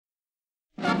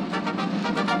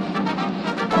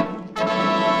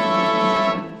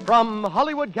From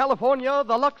Hollywood, California,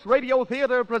 the Lux Radio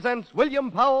Theater presents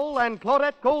William Powell and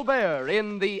Claudette Colbert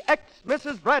in The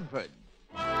Ex-Mrs. Bradford.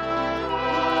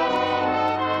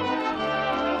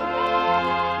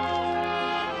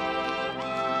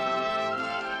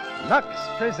 Lux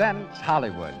presents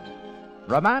Hollywood.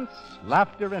 Romance,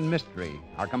 laughter, and mystery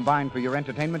are combined for your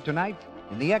entertainment tonight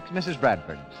in The Ex-Mrs.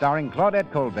 Bradford, starring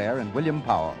Claudette Colbert and William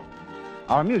Powell.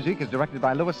 Our music is directed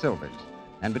by Louis Silvers,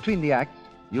 and between the acts,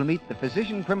 you'll meet the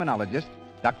physician-criminologist,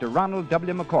 Dr. Ronald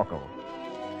W. McCorkle.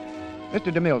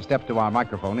 Mr. DeMille steps to our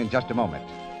microphone in just a moment.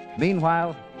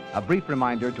 Meanwhile, a brief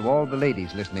reminder to all the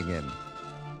ladies listening in.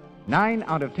 9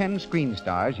 out of 10 screen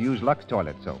stars use Lux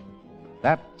toilet soap.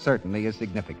 That certainly is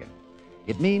significant.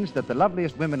 It means that the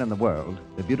loveliest women in the world,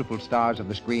 the beautiful stars of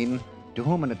the screen, to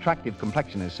whom an attractive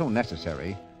complexion is so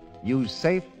necessary, use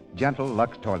safe, gentle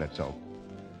Lux toilet soap.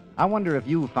 I wonder if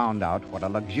you found out what a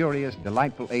luxurious,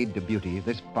 delightful aid to beauty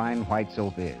this fine white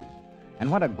soap is,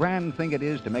 and what a grand thing it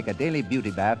is to make a daily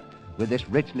beauty bath with this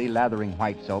richly lathering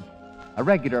white soap a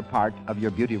regular part of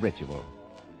your beauty ritual.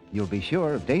 You'll be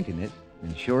sure of daintiness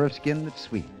and sure of skin that's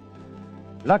sweet.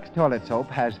 Lux toilet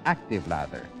soap has active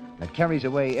lather that carries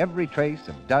away every trace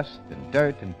of dust and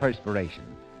dirt and perspiration,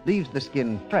 leaves the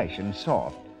skin fresh and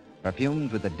soft,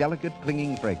 perfumed with a delicate,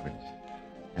 clinging fragrance.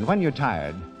 And when you're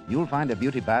tired, you'll find a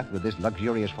beauty bath with this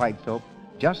luxurious white soap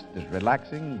just as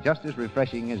relaxing, just as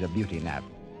refreshing as a beauty nap.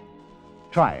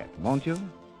 Try it, won't you?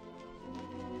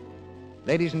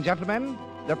 Ladies and gentlemen,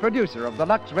 the producer of the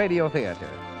Lux Radio Theater,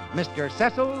 Mr.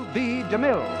 Cecil B.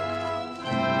 DeMille.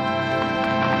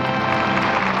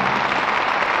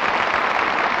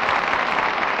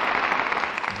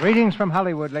 Greetings from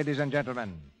Hollywood, ladies and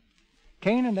gentlemen.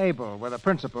 Cain and Abel were the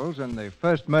principals in the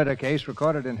first murder case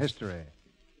recorded in history.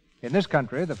 In this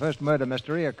country, the first murder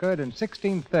mystery occurred in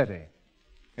 1630.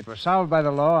 It was solved by the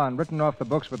law and written off the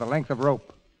books with a length of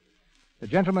rope. The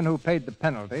gentleman who paid the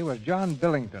penalty was John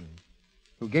Billington,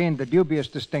 who gained the dubious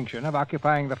distinction of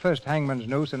occupying the first hangman's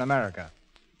noose in America.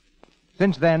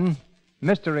 Since then,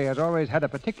 mystery has always had a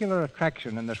particular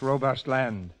attraction in this robust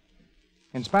land,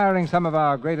 inspiring some of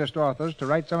our greatest authors to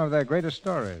write some of their greatest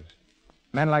stories.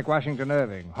 Men like Washington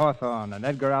Irving, Hawthorne, and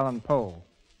Edgar Allan Poe.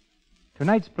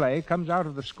 Tonight's play comes out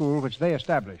of the school which they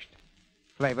established,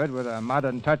 flavored with a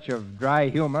modern touch of dry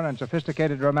humor and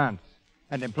sophisticated romance,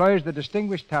 and employs the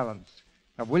distinguished talents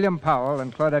of William Powell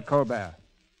and Claudette Colbert.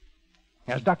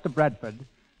 As Dr. Bradford,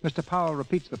 Mr. Powell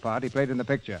repeats the part he played in the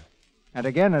picture. And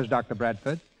again, as Dr.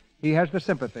 Bradford, he has the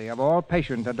sympathy of all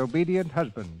patient and obedient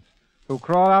husbands who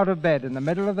crawl out of bed in the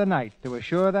middle of the night to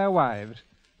assure their wives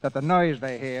that the noise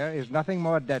they hear is nothing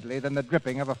more deadly than the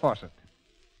dripping of a faucet.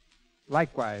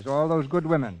 Likewise, all those good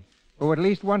women who at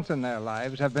least once in their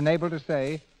lives have been able to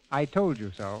say, "I told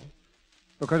you so,"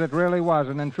 because it really was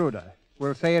an intruder,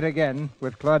 will say it again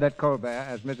with Claudette Colbert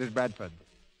as Mrs. Bradford.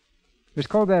 Miss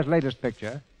Colbert's latest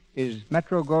picture is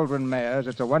Metro-Goldwyn-Mayer's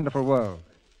It's a Wonderful World.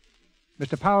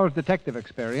 Mr. Powell's detective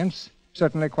experience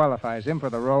certainly qualifies him for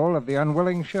the role of the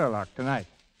unwilling Sherlock tonight.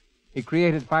 He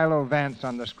created Philo Vance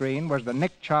on the screen, was the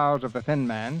Nick Charles of The Thin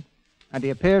Man, and he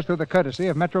appears through the courtesy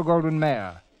of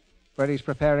Metro-Goldwyn-Mayer, where he's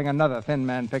preparing another Thin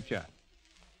Man picture.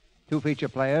 2 feature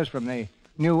players from the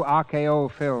new RKO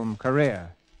film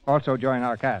Career also join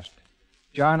our cast.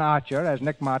 John Archer as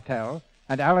Nick Martell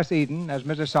and Alice Eden as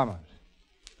Mrs. Summers.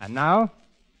 And now,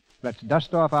 let's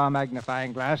dust off our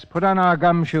magnifying glass, put on our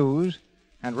gum shoes,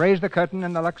 and raise the curtain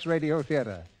in the Lux Radio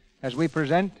Theater as we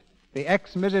present The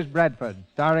Ex-Mrs. Bradford,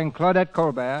 starring Claudette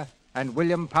Colbert and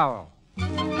William Powell.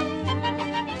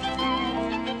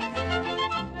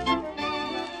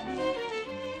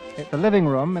 The living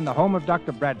room in the home of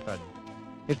Dr. Bradford.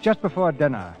 It's just before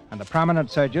dinner, and the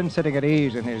prominent surgeon, sitting at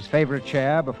ease in his favorite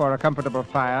chair before a comfortable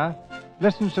fire,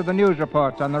 listens to the news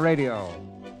reports on the radio.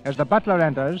 As the butler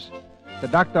enters, the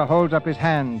doctor holds up his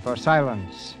hand for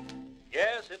silence.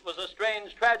 Yes, it was a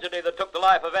strange tragedy that took the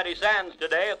life of Eddie Sands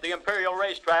today at the Imperial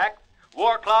Racetrack.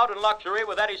 War Cloud and Luxury,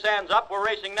 with Eddie Sands up, were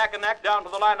racing neck and neck down to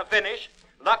the line of finish.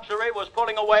 Luxury was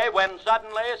pulling away when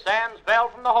suddenly Sands fell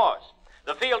from the horse.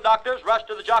 The field doctors rushed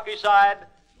to the jockey's side,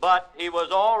 but he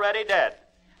was already dead.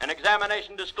 An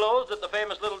examination disclosed that the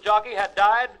famous little jockey had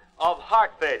died of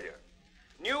heart failure.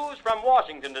 News from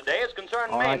Washington today is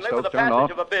concerned mainly with the passage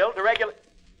of a bill to regulate...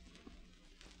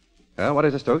 What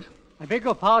is it, Stokes? I beg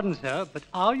your pardon, sir, but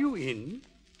are you in?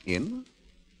 In?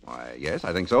 Why, yes,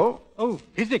 I think so. Oh,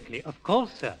 physically, of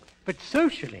course, sir, but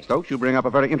socially. Stokes, you bring up a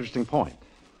very interesting point.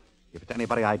 If it's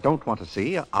anybody I don't want to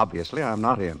see, obviously I'm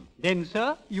not in. Then,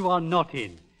 sir, you are not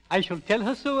in. I shall tell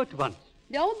her so at once.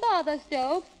 Don't bother,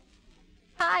 Stokes.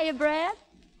 Hiya, Brad.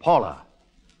 Paula.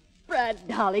 Brad,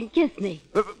 darling, kiss me.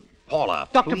 Paula,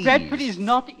 Dr. please. Bradford is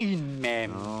not in,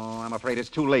 ma'am. Oh, I'm afraid it's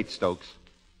too late, Stokes.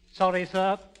 Sorry,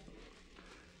 sir.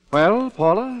 Well,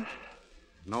 Paula,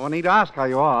 no one need ask how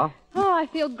you are. Oh, I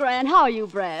feel grand. How are you,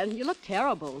 Brad? You look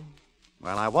terrible.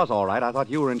 Well, I was all right. I thought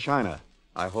you were in China.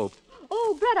 I hoped.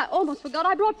 Oh, Brad, I almost forgot.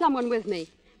 I brought someone with me.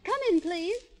 Come in,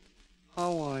 please.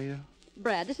 How are you?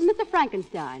 Brad, this is Mr.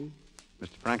 Frankenstein.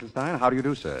 Mr. Frankenstein, how do you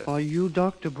do, sir? Are you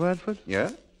Dr. Bradford?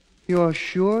 Yeah? You are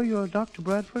sure you're Dr.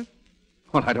 Bradford?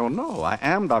 Well, I don't know. I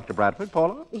am Dr. Bradford,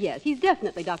 Paula. Yes, he's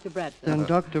definitely Dr. Bradford. Then,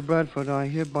 Dr. Bradford, I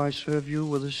hereby serve you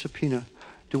with a subpoena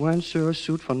to answer a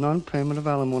suit for non-payment of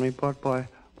alimony brought by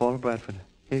Paula Bradford.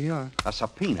 Here you are. A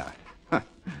subpoena.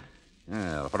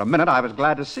 Well, for a minute, I was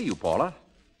glad to see you, Paula.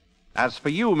 As for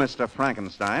you, Mr.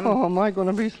 Frankenstein... Oh, am I going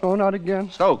to be thrown out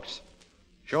again? Stokes,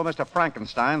 show Mr.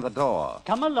 Frankenstein the door.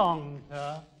 Come along,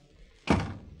 sir.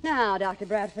 Now, Dr.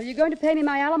 Bradford, you're going to pay me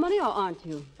my alimony or aren't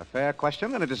you? A fair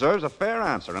question, and it deserves a fair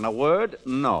answer. In a word,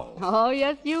 no. Oh,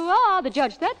 yes, you are. The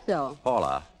judge said so.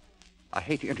 Paula, I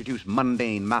hate to introduce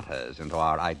mundane matters into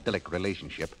our idyllic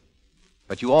relationship,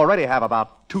 but you already have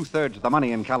about 2/3 of the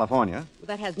money in California.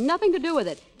 That has nothing to do with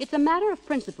it. It's a matter of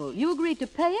principle. You agreed to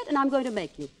pay it, and I'm going to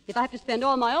make you. If I have to spend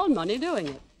all my own money doing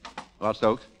it. Well,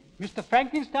 Stokes? Mr.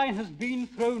 Frankenstein has been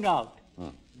thrown out.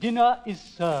 Dinner is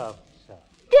served, sir.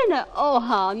 Dinner? Oh,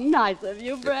 how nice of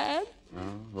you, Brad.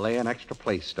 Lay an extra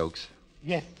place, Stokes.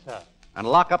 Yes, sir. And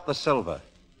lock up the silver.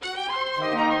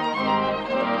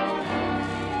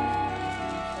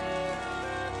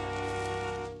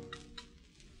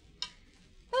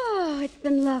 Oh, it's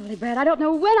been lovely, Brad. I don't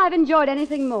know when I've enjoyed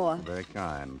anything more. Very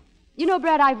kind. You know,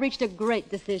 Brad, I've reached a great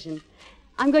decision.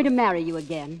 I'm going to marry you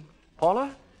again.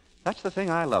 Paula, that's the thing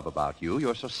I love about you.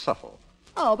 You're so subtle.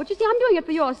 Oh, but you see, I'm doing it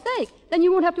for your sake. Then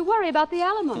you won't have to worry about the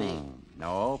alimony.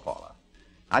 No, Paula.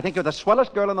 I think you're the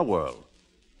swellest girl in the world.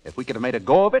 If we could have made a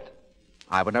go of it,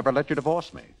 I would never let you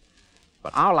divorce me.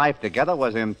 But our life together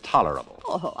was intolerable.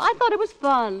 Oh, I thought it was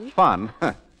fun. Fun?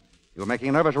 You were making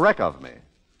a nervous wreck of me.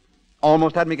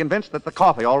 Almost had me convinced that the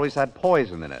coffee always had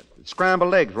poison in it.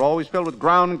 Scrambled eggs were always filled with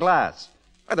ground glass.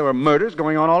 Why, there were murders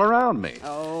going on all around me.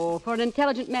 Oh, for an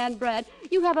intelligent man, Brad,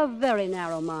 you have a very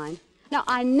narrow mind. Now,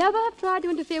 I never have tried to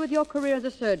interfere with your career as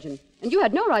a surgeon. And you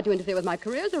had no right to interfere with my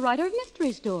career as a writer of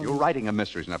mystery stories. Your writing of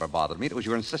mysteries never bothered me. It was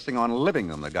your insisting on living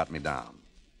them that got me down.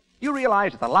 You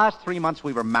realize that the last 3 months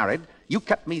we were married, you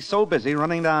kept me so busy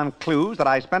running down clues that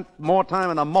I spent more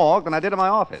time in the morgue than I did in my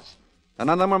office. And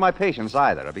none of them were my patients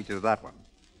either. I beat you to that one.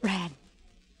 Brad,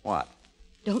 What?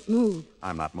 don't move.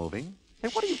 I'm not moving. Hey,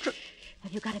 what are you...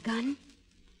 Have you got a gun?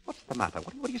 What's the matter?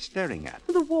 What are you staring at?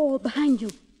 The wall behind you,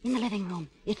 in the living room.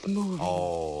 It's moving.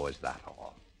 Oh, is that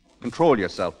all? Control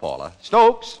yourself, Paula.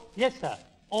 Stokes! Yes, sir.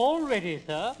 All ready,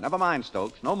 sir. Never mind,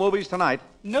 Stokes. No movies tonight.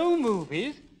 No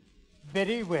movies.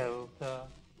 Very well, sir.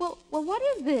 Well, what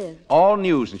is this? All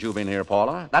new since you've been here,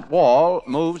 Paula. That wall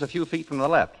moves a few feet from the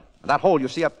left. That hole you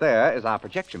see up there is our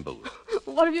projection booth.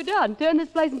 What have you done? Turned this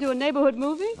place into a neighborhood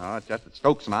movie? No, it's just that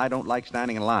Stokes and I don't like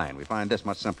standing in line. We find this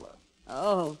much simpler.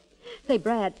 Oh. Say,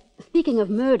 Brad, speaking of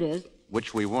murders,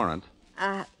 Which we weren't.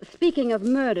 speaking of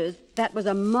murders, that was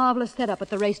a marvelous setup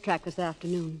at the racetrack this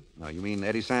afternoon. No, you mean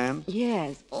Eddie Sands?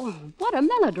 Yes. Oh, what a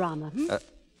melodrama.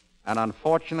 An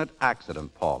unfortunate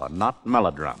accident, Paula, not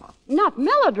melodrama. Not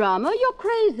melodrama? You're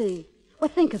crazy. Well,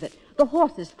 think of it. The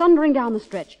horses thundering down the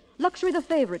stretch. Luxury the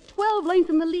favorite, 12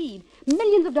 lengths in the lead.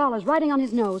 Millions of dollars riding on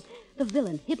his nose. The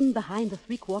villain hidden behind the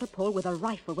three-quarter pole with a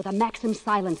rifle with a Maxim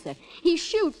silencer. He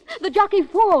shoots. The jockey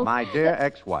falls. My dear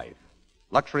ex-wife,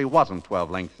 Luxury wasn't 12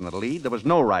 lengths in the lead. There was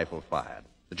no rifle fired.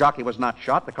 The jockey was not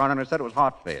shot. The coroner said it was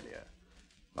heart failure.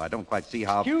 I don't quite see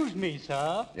how... Excuse me,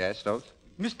 sir. Yes, Stokes?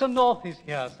 Mr. North is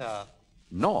here, sir.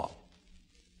 North?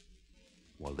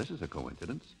 Well, this is a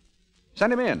coincidence.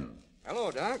 Send him in.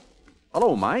 Hello, Doc.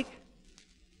 Hello, Mike.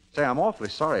 Say, I'm awfully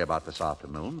sorry about this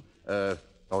afternoon. This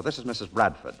is Mrs.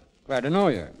 Bradford. Glad to know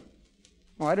you.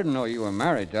 Oh, I didn't know you were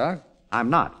married, Doc. I'm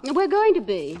not. We're going to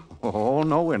be. Oh,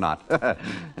 no, we're not.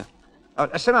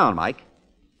 Sit down, Mike.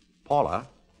 Paula,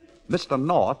 Mr.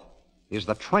 North is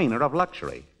the trainer of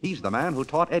Luxury. He's the man who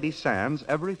taught Eddie Sands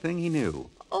everything he knew.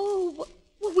 Oh,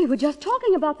 well, we were just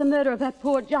talking about the murder of that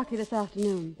poor jockey this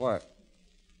afternoon. What?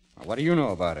 What do you know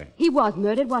about it? He was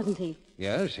murdered, wasn't he?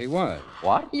 Yes, he was.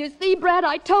 What? You see, Brad,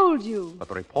 I told you. But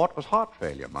the report was heart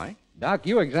failure, Mike. Doc,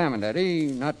 you examined Eddie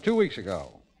not 2 weeks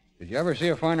ago. Did you ever see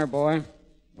a finer boy?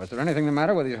 Was there anything the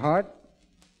matter with his heart?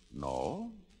 No.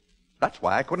 That's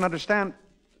why I couldn't understand.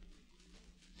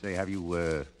 Say, have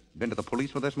you been to the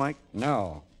police with this, Mike?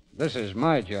 No. This is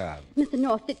my job. Mr.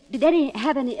 North, did Eddie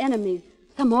have any enemies?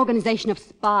 Some organization of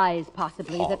spies,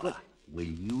 possibly, that would... Will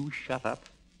you shut up?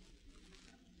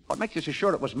 What makes you so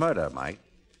sure it was murder, Mike?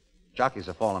 Jockeys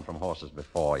have fallen from horses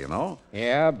before, you know.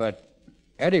 Yeah, but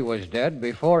Eddie was dead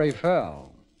before he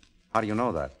fell. How do you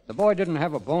know that? The boy didn't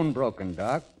have a bone broken,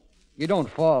 Doc. You don't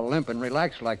fall limp and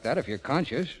relax like that if you're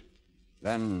conscious.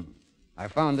 Then I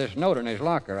found this note in his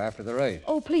locker after the race.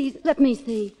 Oh, please, let me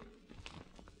see.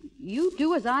 You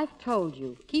do as I've told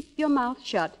you. Keep your mouth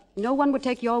shut. No one would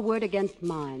take your word against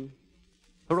mine.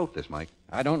 Who wrote this, Mike?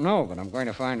 I don't know, but I'm going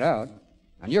to find out.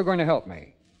 And you're going to help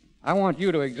me. I want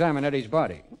you to examine Eddie's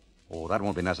body. Oh, that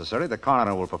won't be necessary. The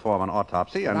coroner will perform an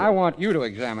autopsy and... I want you to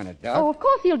examine it, Doc. Oh, of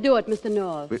course he'll do it, Mr.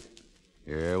 North.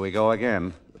 Here we go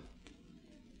again.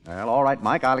 Well, all right,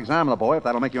 Mike. I'll examine the boy if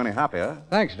that'll make you any happier.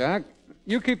 Thanks, Doc.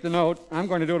 You keep the note. I'm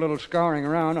going to do a little scouring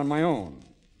around on my own.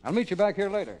 I'll meet you back here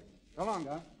later. So long,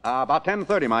 Doc. About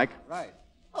 10:30, Mike. Right.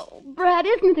 Oh, Brad,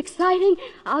 isn't it exciting?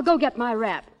 I'll go get my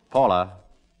wrap. Paula,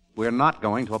 we're not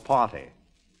going to a party.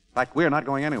 In fact, we're not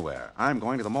going anywhere. I'm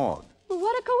going to the morgue. Well,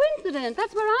 what a coincidence.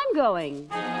 That's where I'm going.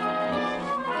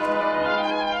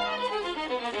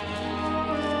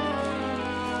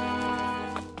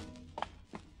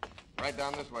 Right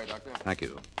down this way, Doctor. Thank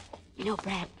you. You know,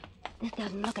 Brad, this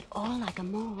doesn't look at all like a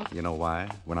morgue. You know why?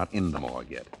 We're not in the morgue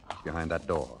yet. It's behind that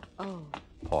door. Oh.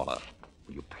 Paula,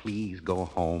 will you please go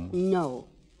home? No.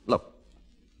 Look,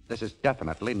 this is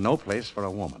definitely no place for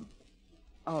a woman.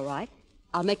 All right.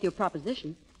 I'll make you a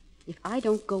proposition. If I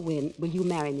don't go in, will you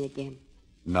marry me again?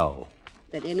 No.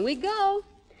 Then in we go.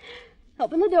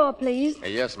 Open the door, please.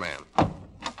 Yes, ma'am.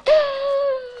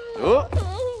 Oh.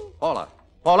 Paula.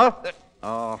 Paula?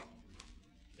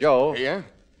 Joe. Yeah?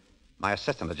 My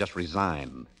assistant has just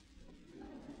resigned.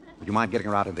 Would you mind getting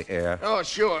her out in the air? Oh,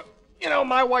 sure. You know,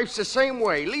 my wife's the same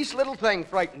way. Least little thing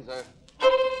frightens her.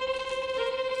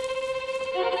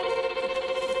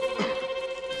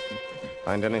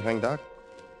 Find anything, Doc?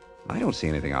 I don't see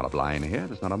anything out of line here.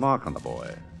 There's not a mark on the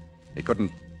boy. He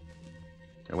couldn't...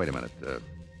 Hey, wait a minute.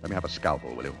 Let me have a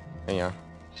scalpel, will you? Yeah.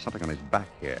 Something on his back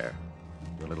here.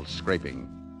 A little scraping.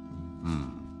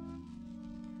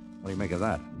 What do you make of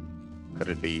that? Could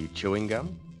it be chewing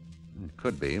gum? It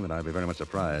could be, but I'd be very much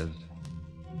surprised.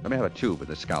 Let me have a tube with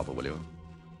this scalpel, will you?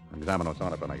 I'll examine what's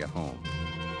on it when I get home.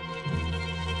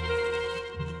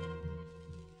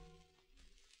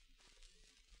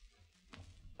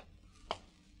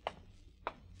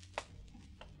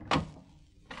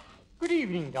 Good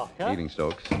evening, Doctor. Evening,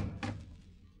 Stokes.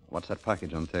 What's that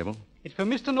package on the table? It's for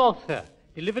Mr. North, sir.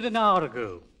 Delivered an hour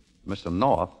ago. Mr.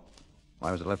 North?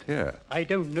 Why was it left here? I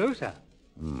don't know, sir.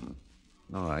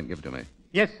 All right, give it to me.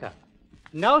 Yes, sir.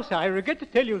 Now, sir, I regret to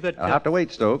tell you that... I'll have to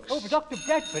wait, Stokes. Oh, but Dr.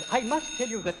 Bradford, I must tell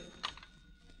you that...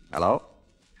 Hello?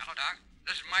 Hello, Doc.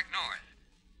 This is Mike North.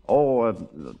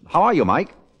 Oh, how are you,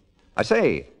 Mike? I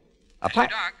say, Doc,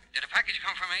 did a package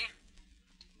come for me?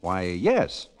 Why,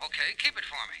 yes. Okay, keep it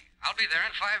for me. I'll be there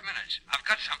in 5 minutes. I've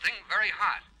got something very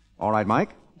hot. All right,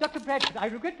 Mike. Dr. Bradford, I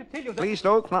regret to tell you that... Please,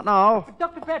 Stokes, not now. But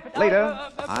Dr. Bradford...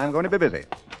 Later. I'm going to be busy.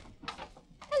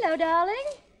 Hello, darling.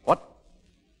 What?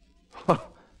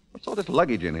 What's all this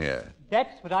luggage in here?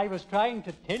 That's what I was trying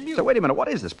to tell you. So, wait a minute. What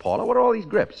is this, Paula? What are all these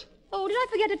grips? Oh, did I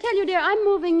forget to tell you, dear? I'm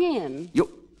moving in.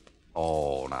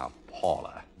 Oh, now,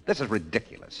 Paula. This is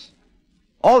ridiculous.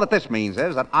 All that this means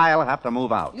is that I'll have to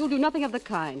move out. You'll do nothing of the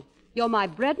kind. You're my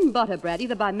bread and butter, Brad,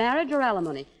 either by marriage or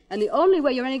alimony. And the only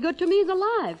way you're any good to me is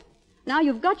alive. Now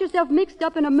you've got yourself mixed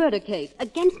up in a murder case.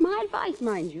 Against my advice,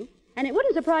 mind you. And it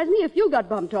wouldn't surprise me if you got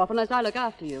bumped off unless I look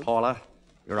after you. Paula,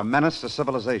 you're a menace to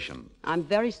civilization. I'm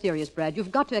very serious, Brad. You've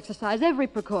got to exercise every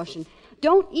precaution.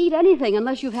 Don't eat anything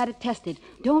unless you've had it tested.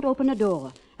 Don't open a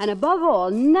door. And above all,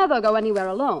 never go anywhere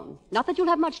alone. Not that you'll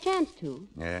have much chance to.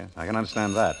 Yeah, I can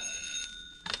understand that.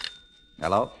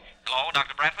 Hello? Hello,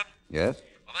 Dr. Bradford? Yes?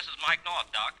 Well, this is Mike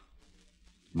North, Doc.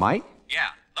 Mike? Yeah.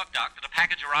 Look, Doc, did a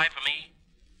package arrive for me?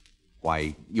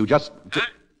 Why, you just...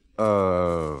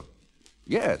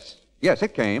 Yes. Yes,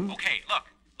 it came. Okay, look,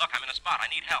 I'm in a spot. I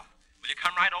need help. Will you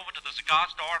come right over to the cigar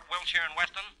store at Wilshire and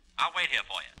Weston? I'll wait here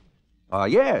for you.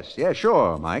 Yes,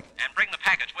 sure, Mike. And bring the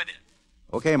package with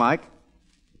you. Okay, Mike.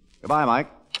 Goodbye, Mike.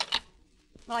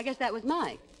 Well, I guess that was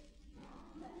Mike.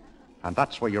 And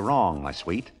that's where you're wrong, my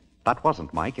sweet. That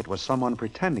wasn't Mike. It was someone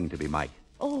pretending to be Mike.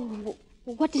 Oh,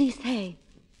 what did he say?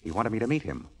 He wanted me to meet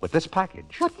him with this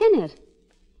package. What's in it?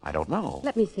 I don't know.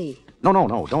 Let me see. No.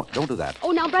 Don't do that.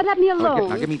 Oh, now, Brad, let me alone.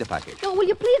 Now, give me the package. No, will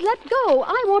you please let go?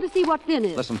 I want to see what's in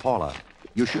it. Listen, Paula,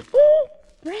 you should... Oh,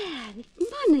 Brad,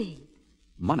 it's money.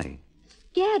 Money?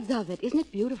 Scads of it. Isn't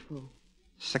it beautiful?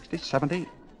 60, 70,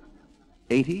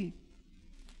 80,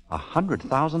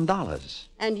 $100,000.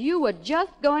 And you were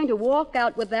just going to walk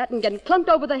out with that and get clunked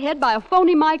over the head by a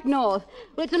phony Mike North.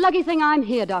 Well, it's a lucky thing I'm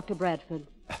here, Dr. Bradford.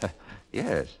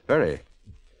 Yes, very.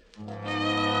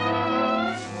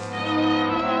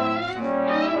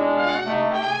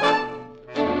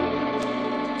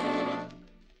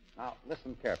 Now,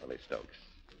 listen carefully, Stokes.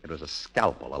 It was a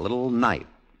scalpel, a little knife,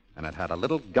 and it had a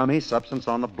little gummy substance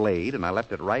on the blade, and I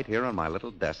left it right here on my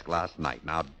little desk last night.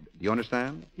 Now, do you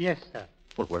understand? Yes, sir.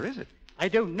 Well, where is it? I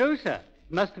don't know, sir.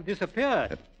 It must have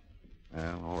disappeared.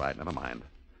 Well, all right, never mind.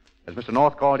 Has Mr.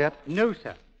 North called yet? No,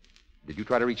 sir. Did you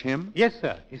try to reach him? Yes,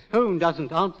 sir. His phone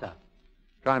doesn't answer.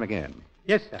 Try him again.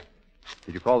 Yes, sir.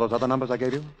 Did you call those other numbers I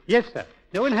gave you? Yes, sir.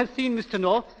 No one has seen Mr.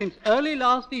 North since early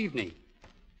last evening.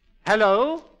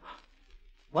 Hello?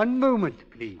 One moment,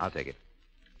 please. I'll take it.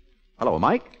 Hello,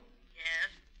 Mike?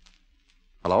 Yes?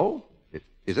 Hello?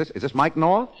 Is this Mike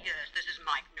North? Yes, this is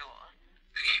Mike North.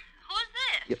 Who's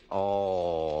this?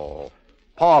 Oh,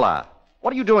 Paula,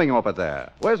 what are you doing over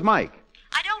there? Where's Mike?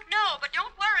 I don't know, but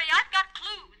don't worry. I've got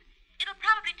clues. It'll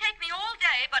probably take me all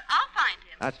day, but I'll find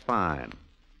him. That's fine.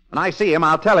 When I see him,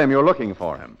 I'll tell him you're looking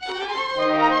for him.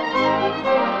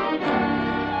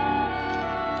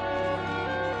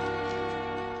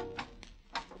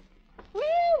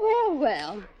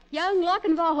 Well. Young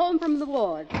Lochinvar home from the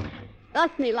ward. Thus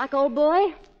me luck, old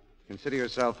boy. Consider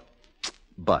yourself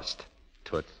bust,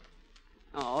 Toots.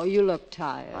 Oh, you look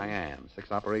tired. I am.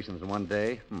 6 operations in one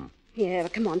day. Yeah,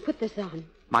 but come on, put this on.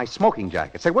 My smoking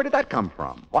jacket. Say, where did that come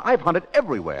from? Well, I've hunted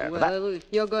everywhere. Well, if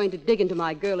you're going to dig into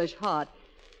my girlish heart,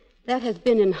 that has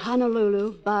been in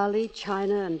Honolulu, Bali,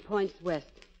 China, and points west.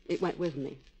 It went with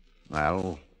me.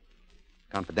 Well,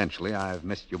 confidentially, I've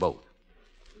missed you both.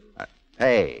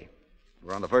 Hey,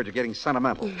 we're on the verge of getting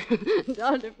sentimental.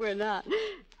 Darned if we're not.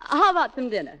 How about some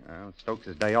dinner? Well, it's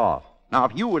Stokes' day off. Now,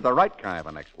 if you were the right kind of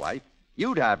an ex-wife,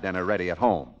 you'd have dinner ready at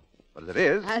home. But as it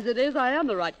is... As it is, I am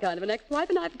the right kind of an ex-wife,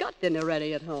 and I've got dinner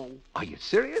ready at home. Are you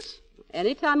serious?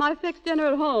 Anytime I fix dinner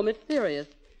at home, it's serious.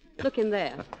 Look in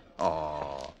there.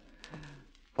 Oh,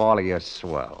 Paulie, you're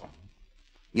swell.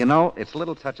 You know, it's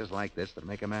little touches like this that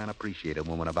make a man appreciate a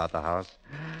woman about the house.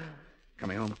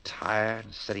 Coming home tired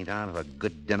and sitting down to a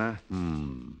good dinner.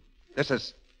 This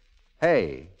is...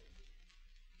 Hey,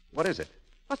 what is it?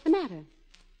 What's the matter?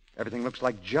 Everything looks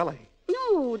like jelly.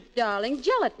 No, darling,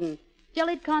 gelatin.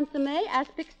 Jellied consomme,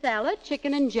 aspic salad,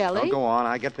 chicken and jelly. Oh, go on.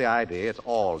 I get the idea. It's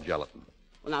all gelatin.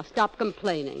 Well, now stop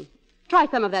complaining. Try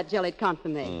some of that jellied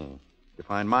consomme. You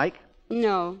find Mike?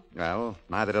 No. Well,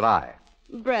 neither did I.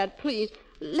 Brad, please,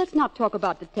 let's not talk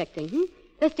about detecting,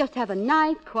 Let's just have a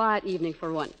nice, quiet evening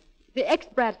for once. The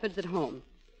ex-Bradford's at home.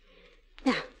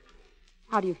 Now,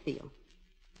 how do you feel?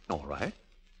 All right.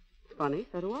 Funny,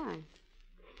 so do I.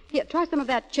 Here, try some of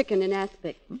that chicken in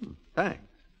aspic. Thanks.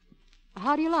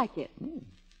 How do you like it?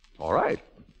 All right.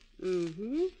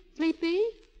 Sleepy?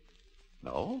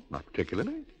 No, not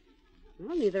particularly.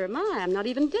 Well, neither am I. I'm not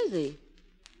even dizzy.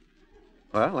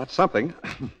 Well, that's something.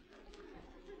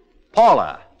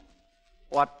 Paula,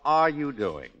 what are you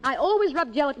doing? I always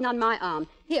rub gelatin on my arm.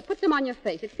 Here, put some on your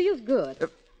face. It feels good.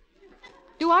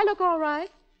 Do I look all right?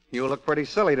 You look pretty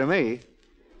silly to me.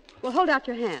 Well, hold out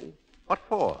your hand. What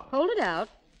for? Hold it out.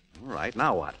 All right,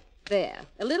 now what? There.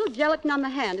 A little gelatin on the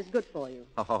hand is good for you.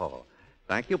 Oh,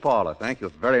 thank you, Paula. Thank you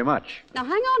very much. Now,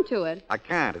 hang on to it. I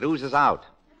can't. It oozes out.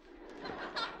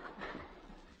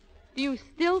 Do you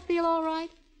still feel all right?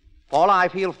 Paula, I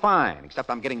feel fine, except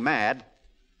I'm getting mad.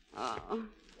 Oh.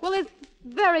 Well, it's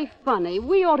very funny.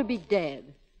 We ought to be dead.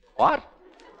 What?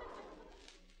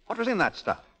 What was in that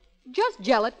stuff? Just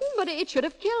gelatin, but it should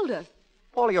have killed us.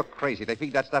 Paula, you're crazy. They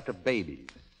feed that stuff to babies.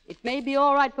 It may be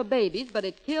all right for babies, but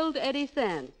it killed Eddie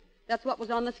Sands. That's what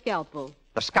was on the scalpel.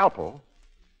 The scalpel?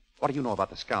 What do you know about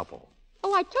the scalpel?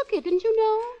 Oh, I took it. Didn't you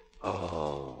know?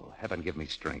 Oh, heaven give me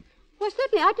strength. Well,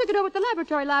 certainly. I took it over to the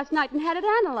laboratory last night and had it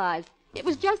analyzed. It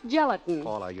was just gelatin.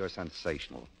 Paula, you're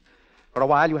sensational. For a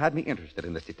while, you had me interested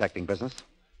in this detecting business.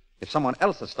 If someone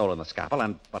else has stolen the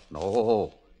scalpel But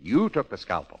no, you took the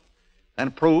scalpel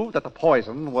and proved that the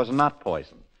poison was not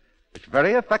poison, which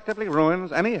very effectively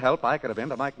ruins any help I could have been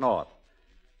to Mike North,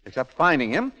 except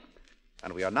finding him.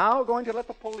 And we are now going to let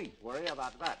the police worry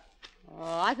about that.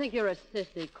 Oh, I think you're a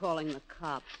sissy calling the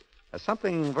cops. There's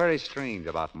something very strange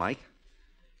about Mike.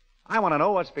 I want to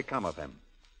know what's become of him.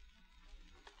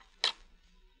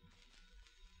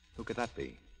 Who could that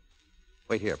be?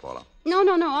 Wait here, Paula. No.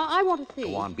 I want to see.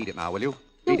 Go on, beat it now, will you?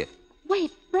 Beat it.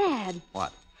 Wait, Brad.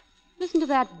 What? Listen to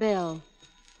that bell.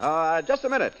 Just a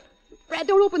minute. Brad,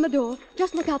 don't open the door.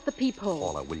 Just look out the peephole.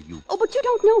 Paula, will you? Oh, but you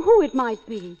don't know who it might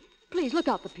be. Please, look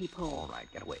out the peephole. All right,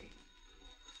 get away.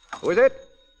 Who is it?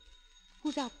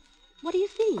 Who's out? What do you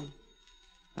see?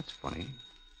 That's funny.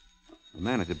 The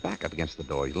man has his back up against the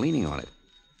door. He's leaning on it.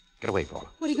 Get away, Paula.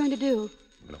 What are you going to do?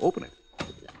 I'm going to open it.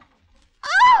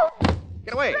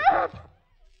 Get away. Brad!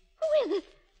 Who is it?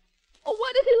 Oh,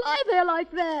 why did he lie there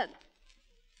like that?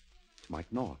 It's Mike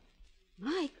North.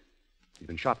 Mike? He's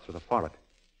been shot through the forehead.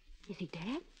 Is he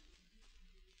dead?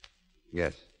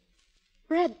 Yes.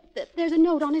 Brad, there's a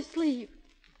note on his sleeve.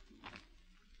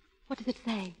 What does it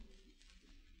say?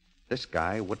 This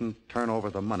guy wouldn't turn over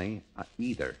the money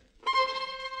either.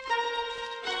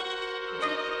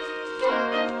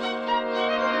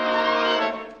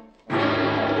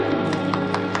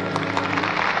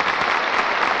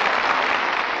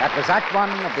 That was Act One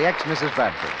of The Ex-Mrs.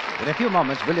 Bradford. In a few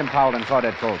moments, William Powell and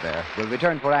Claudette Colbert will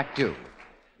return for Act Two.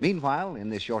 Meanwhile, in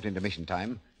this short intermission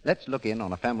time, let's look in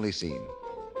on a family scene.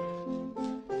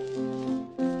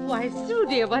 Why, Sue,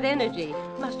 dear, what energy.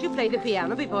 Must you play the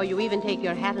piano before you even take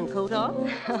your hat and coat off?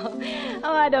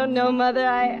 Oh, I don't know, Mother.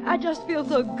 I just feel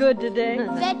so good today.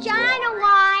 Betcha I know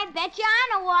why. Betcha I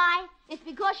know why. It's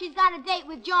because she's got a date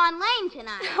with John Lane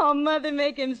tonight. Oh, Mother,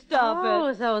 make him stop it.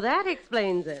 Oh, so that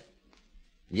explains it.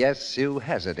 Yes, Sue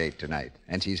has a date tonight,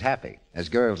 and she's happy, as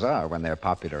girls are when they're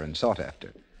popular and sought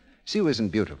after. Sue isn't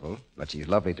beautiful, but she's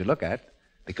lovely to look at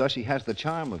because she has the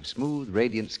charm of smooth,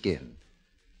 radiant skin.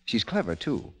 She's clever,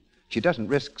 too. She doesn't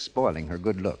risk spoiling her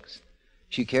good looks.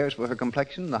 She cares for her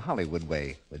complexion the Hollywood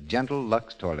way with gentle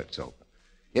Lux toilet soap.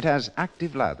 It has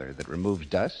active lather that removes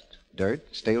dust,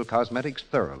 dirt, stale cosmetics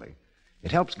thoroughly.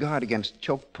 It helps guard against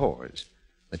choked pores,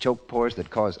 the choked pores that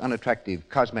cause unattractive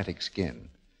cosmetic skin,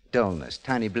 dullness,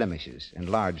 tiny blemishes,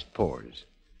 enlarged pores.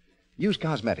 Use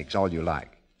cosmetics all you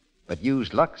like, but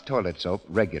use Lux toilet soap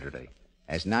regularly,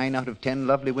 as 9 out of 10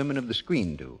 lovely women of the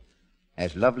screen do,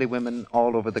 as lovely women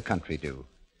all over the country do.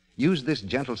 Use this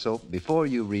gentle soap before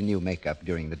you renew makeup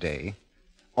during the day,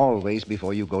 always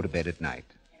before you go to bed at night.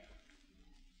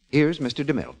 Here's Mr.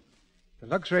 DeMille. The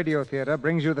Lux Radio Theater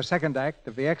brings you the second act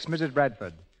of The Ex-Mrs.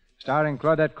 Bradford, starring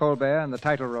Claudette Colbert in the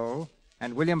title role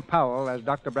and William Powell as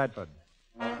Dr. Bradford.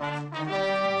 A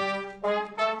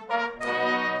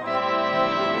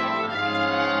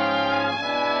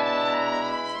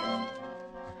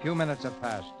few minutes have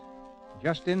passed.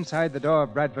 Just inside the door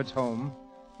of Bradford's home,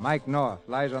 Mike North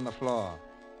lies on the floor.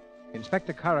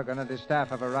 Inspector Corrigan and his staff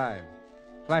have arrived.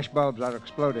 Flashbulbs are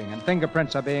exploding and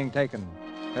fingerprints are being taken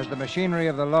as the machinery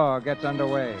of the law gets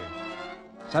underway.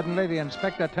 Suddenly, the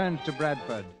inspector turns to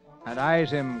Bradford and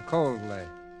eyes him coldly.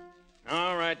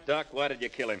 All right, Doc, why did you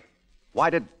kill him? Why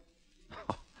did...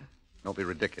 Don't be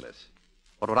ridiculous.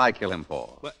 What would I kill him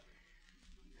for? What?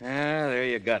 There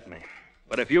you got me.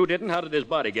 But if you didn't, how did his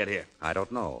body get here? I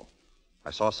don't know.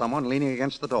 I saw someone leaning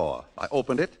against the door. I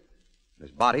opened it.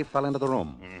 His body fell into the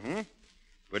room. Mm-hmm.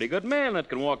 Pretty good man that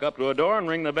can walk up to a door and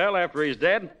ring the bell after he's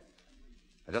dead.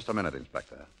 Just a minute,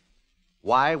 Inspector.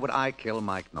 Why would I kill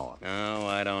Mike North? Oh,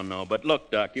 I don't know. But look,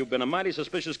 Doc, you've been a mighty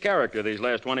suspicious character these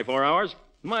last 24 hours.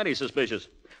 Mighty suspicious.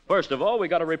 First of all, we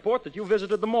got a report that you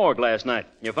visited the morgue last night.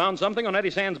 You found something on Eddie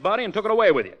Sands' body and took it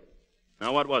away with you.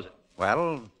 Now, what was it?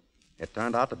 Well, it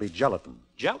turned out to be gelatin.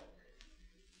 Gelatin?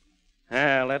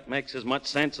 Well, that makes as much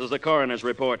sense as the coroner's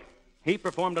report. He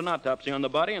performed an autopsy on the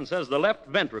body and says the left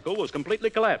ventricle was completely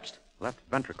collapsed. Left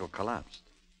ventricle collapsed.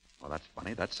 Well, that's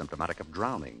funny. That's symptomatic of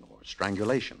drowning or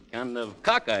strangulation. Kind of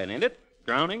cockeyed, ain't it?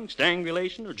 Drowning,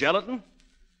 strangulation, or gelatin?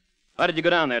 Why did you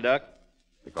go down there, Doc?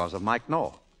 Because of Mike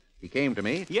North. He came to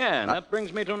me. Yeah, and that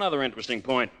brings me to another interesting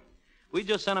point. We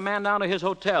just sent a man down to his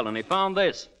hotel, and he found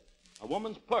this. A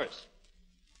woman's purse.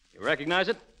 You recognize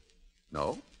it?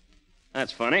 No.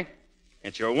 That's funny.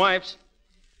 It's your wife's.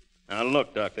 Now,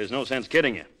 look, Doc, there's no sense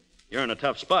kidding you. You're in a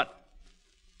tough spot.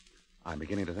 I'm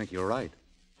beginning to think you're right.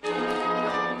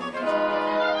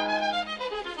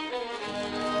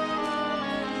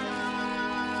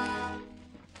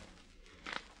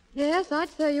 Yes, I'd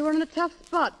say you were in a tough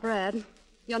spot, Brad.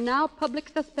 You're now public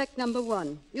suspect number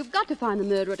 1. You've got to find the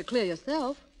murderer to clear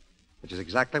yourself. Which is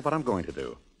exactly what I'm going to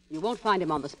do. You won't find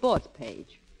him on the sports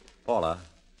page. Paula,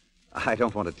 I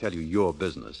don't want to tell you your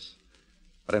business,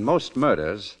 but in most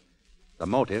murders, the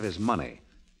motive is money.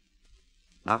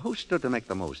 Now, who stood to make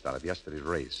the most out of yesterday's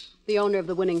race? The owner of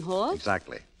the winning horse?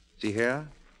 Exactly. See here?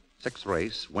 6th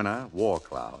race, winner, War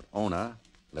Cloud. Owner,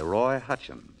 Leroy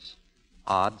Hutchins.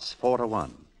 Odds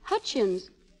 4-1.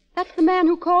 Hutchins? That's the man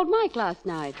who called Mike last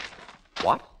night.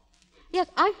 What? Yes,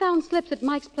 I found slips at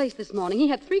Mike's place this morning. He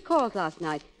had 3 calls last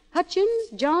night. Hutchins,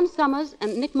 John Summers,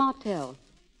 and Nick Martell.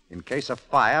 In case of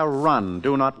fire, run.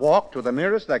 Do not walk to the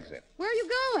nearest exit. Where are you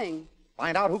going?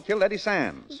 Find out who killed Eddie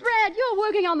Sands. Brad, you're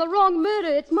working on the wrong murder.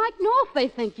 It's Mike North they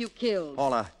think you killed.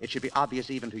 Paula, it should be obvious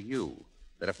even to you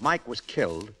that if Mike was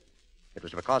killed, it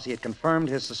was because he had confirmed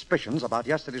his suspicions about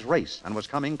yesterday's race and was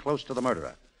coming close to the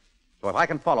murderer. So if I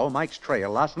can follow Mike's trail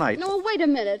last night... No, wait a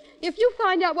minute. If you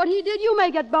find out what he did, you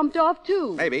may get bumped off,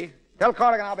 too. Maybe. Tell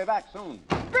Corrigan I'll be back soon.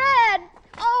 Brad!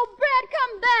 Oh, Brad,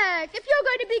 come back. If you're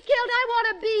going to be killed, I want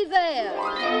to be there.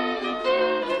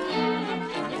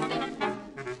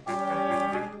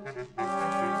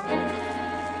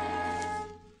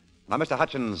 Now, Mr.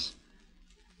 Hutchins,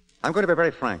 I'm going to be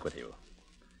very frank with you.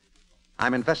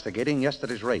 I'm investigating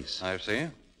yesterday's race. I see.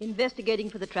 Investigating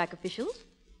for the track officials?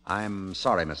 I'm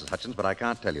sorry, Mrs. Hutchins, but I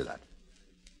can't tell you that.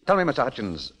 Tell me, Mr.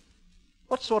 Hutchins,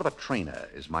 what sort of a trainer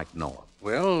is Mike North?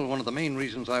 Well, one of the main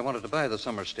reasons I wanted to buy the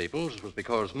Summers stables was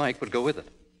because Mike would go with it.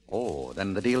 Oh,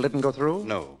 then the deal didn't go through?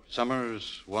 No.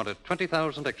 Summers wanted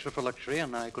 $20,000 extra for luxury,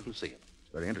 and I couldn't see it.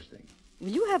 It's very interesting. Will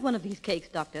you have one of these cakes,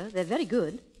 Doctor? They're very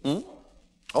good. Hmm?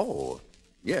 Oh,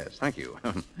 yes, thank you.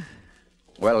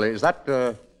 Well, is that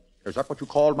what you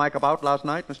called Mike about last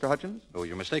night, Mr. Hutchins? Oh,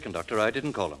 you're mistaken, Doctor. I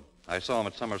didn't call him. I saw him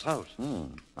at Summers' house.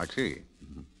 I see.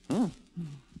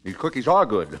 These cookies are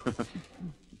good.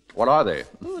 What are they?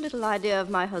 Oh, a little idea of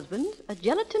my husband. A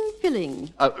gelatin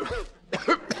filling. Well,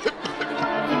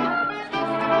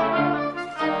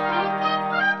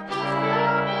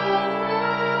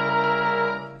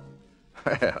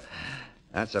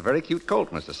 that's a very cute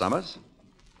colt, Mr. Summers.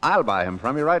 I'll buy him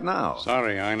from you right now.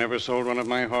 Sorry, I never sold one of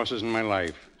my horses in my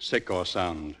life, sick or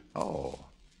sound. Oh,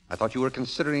 I thought you were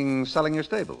considering selling your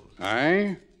stables.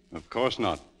 I? Of course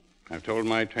not. I've told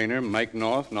my trainer, Mike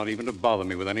North, not even to bother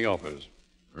me with any offers.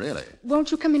 Really?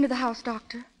 Won't you come into the house,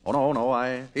 Doctor? Oh, no,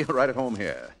 I feel right at home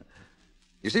here.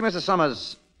 You see, Mrs.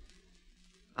 Summers,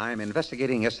 I'm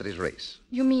investigating yesterday's race.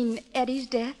 You mean Eddie's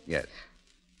death? Yes.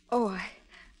 Oh,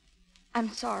 I'm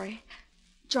sorry.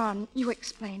 John, you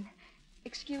explain.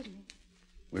 Excuse me.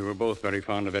 We were both very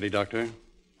fond of Eddie, Doctor.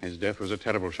 His death was a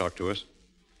terrible shock to us,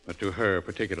 but to her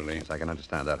particularly. Yes, I can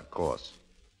understand that, of course.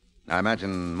 I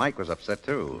imagine Mike was upset,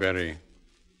 too. Very.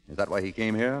 Is that why he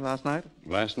came here last night?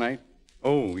 Last night?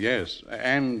 Oh, yes.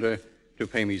 And to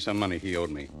pay me some money he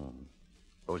owed me.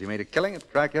 Suppose he made a killing at the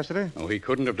track yesterday? Oh, he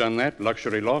couldn't have done that.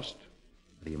 Luxury lost.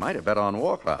 But he might have bet on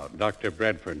War Cloud. Dr.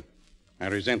 Bradford, I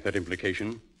resent that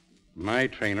implication. My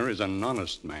trainer is an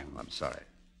honest man. I'm sorry.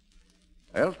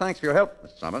 Well, thanks for your help,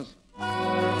 Mr. Summers.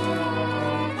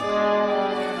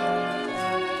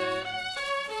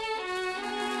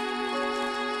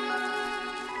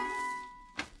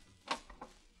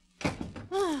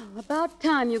 About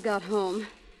time you got home.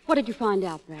 What did you find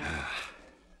out, Brad?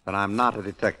 That I'm not a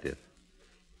detective.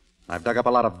 I've dug up a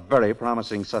lot of very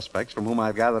promising suspects from whom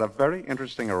I've gathered a very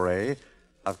interesting array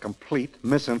of complete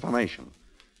misinformation.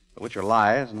 But which are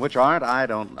lies and which aren't, I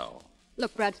don't know.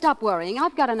 Look, Brad, stop worrying.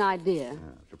 I've got an idea.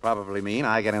 Which will probably mean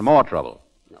I get in more trouble.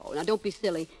 No, now don't be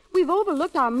silly. We've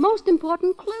overlooked our most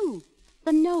important clue.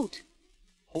 The note.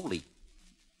 Holy.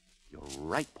 You're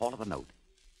right, Paula, the note.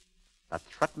 That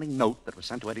threatening note that was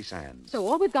sent to Eddie Sands. So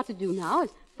all we've got to do now is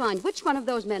find which one of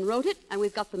those men wrote it, and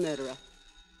we've got the murderer.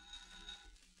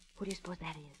 Who do you suppose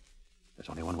that is? There's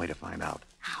only one way to find out.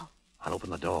 How? I'll open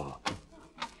the door.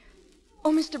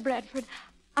 Oh, Mr. Bradford,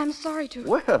 I'm sorry to...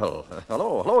 Well,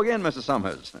 hello again, Mrs.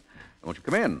 Summers. Won't you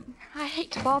come in? I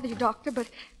hate to bother you, Doctor, but...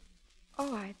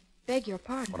 Oh, I beg your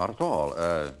pardon. Well, not at all.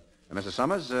 Mrs.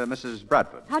 Summers, Mrs.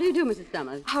 Bradford. How do you do, Mrs.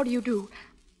 Summers? How do you do?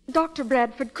 Dr.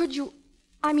 Bradford, could you...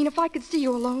 I mean, if I could see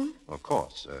you alone? Well, of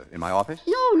course. In my office?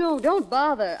 No, don't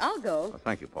bother. I'll go. Well,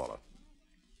 thank you, Paula.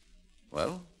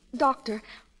 Well? Doctor,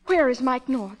 where is Mike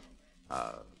North?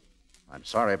 I'm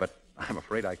sorry, but I'm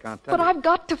afraid I can't tell you. But I've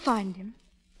got to find him.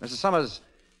 Mrs. Summers,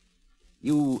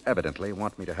 you evidently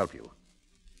want me to help you.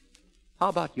 How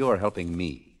about your helping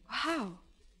me? How?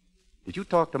 Did you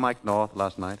talk to Mike North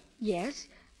last night? Yes,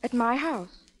 at my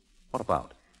house. What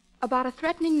about? About a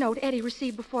threatening note Eddie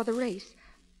received before the race.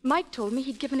 Mike told me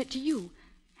he'd given it to you.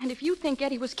 And if you think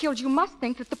Eddie was killed, you must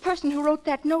think that the person who wrote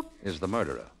that note... Is the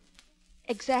murderer.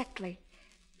 Exactly.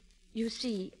 You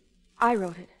see, I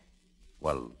wrote it.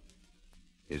 Well,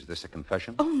 is this a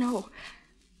confession? Oh, no.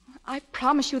 I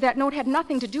promise you that note had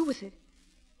nothing to do with it.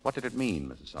 What did it mean,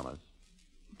 Mrs. Summers?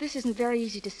 This isn't very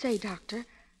easy to say, Doctor.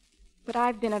 But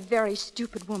I've been a very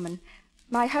stupid woman.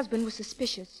 My husband was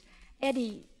suspicious.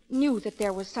 Eddie knew that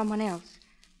there was someone else.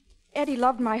 Eddie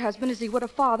loved my husband as he would a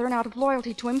father, and out of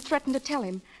loyalty to him, threatened to tell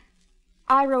him.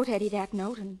 I wrote Eddie that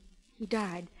note, and he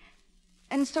died.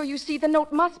 And so, you see, the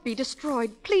note must be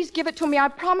destroyed. Please give it to me, I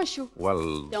promise you.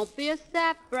 Well... Don't be a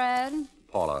sap, Brad.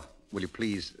 Paula, will you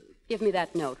please... Give me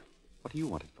that note. What do you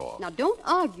want it for? Now, don't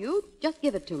argue. Just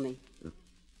give it to me.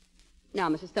 Now,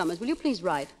 Mrs. Summers, will you please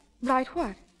write? Write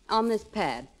what? On this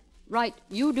pad. Write,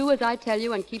 you do as I tell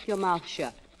you and keep your mouth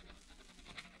shut.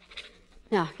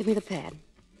 Now, give me the pad.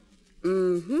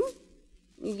 Mm-hmm.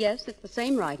 Yes, it's the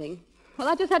same writing. Well,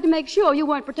 I just had to make sure you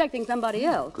weren't protecting somebody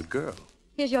else. Good girl.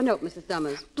 Here's your note, Mrs.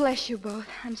 Summers. Bless you both.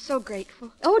 I'm so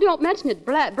grateful. Oh, don't mention it.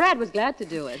 Brad was glad to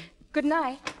do it. Good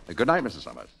night. Good night, Mrs.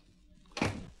 Summers.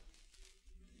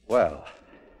 Well,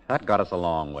 that got us a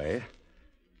long way.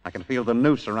 I can feel the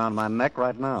noose around my neck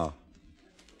right now.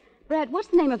 Brad, what's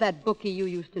the name of that bookie you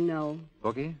used to know?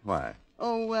 Bookie? Why?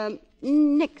 Oh,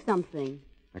 Nick something.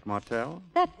 Nick Martell?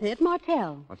 That's it,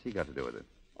 Martell. What's he got to do with it?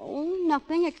 Oh,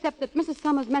 nothing, except that Mrs.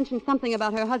 Summers mentioned something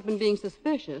about her husband being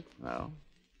suspicious. No.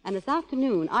 And this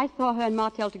afternoon, I saw her and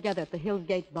Martell together at the Hills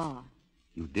Gate bar.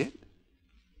 You did?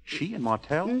 She and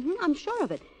Martell? Mm-hmm, I'm sure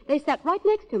of it. They sat right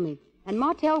next to me, and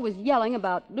Martell was yelling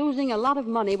about losing a lot of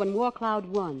money when War Cloud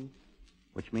won.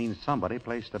 Which means somebody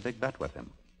placed a big bet with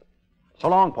him. So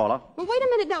long, Paula. Well, wait a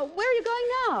minute now. Where are you going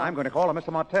now? I'm going to call on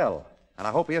Mr. Martell, and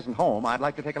I hope he isn't home. I'd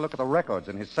like to take a look at the records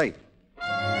in his safe.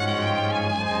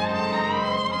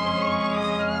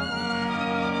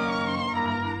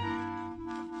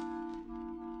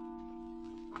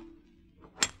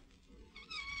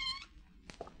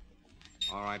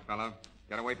 All right, fella.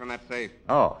 Get away from that safe.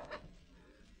 Oh.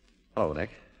 Hello, Nick.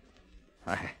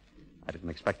 I didn't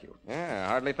expect you. Yeah,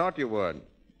 I hardly thought you would.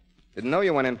 Didn't know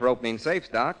you went in for opening safes,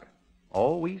 Doc.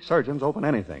 Oh, we surgeons open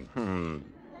anything.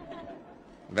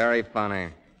 Very funny.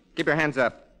 Keep your hands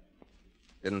up.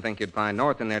 Didn't think you'd find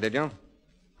North in there, did you?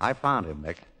 I found him,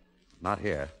 Nick. Not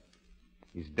here.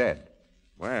 He's dead.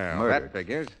 Well, Murdered. that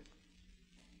figures.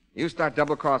 You start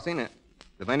double-crossing it.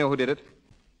 Did they know who did it?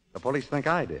 The police think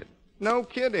I did. No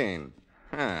kidding.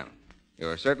 Huh.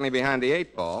 You're certainly behind the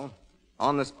 8 ball.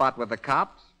 On the spot with the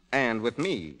cops and with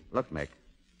me. Look, Nick.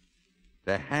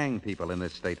 They hang people in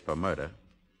this state for murder.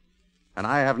 And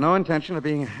I have no intention of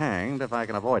being hanged if I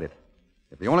can avoid it.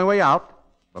 If the only way out,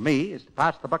 for me, is to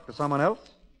pass the buck to someone else,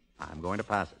 I'm going to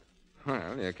pass it.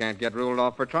 Well, you can't get ruled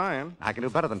off for trying. I can do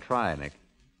better than try, Nick.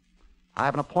 I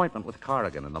have an appointment with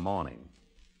Corrigan in the morning.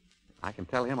 I can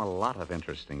tell him a lot of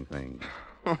interesting things.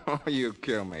 You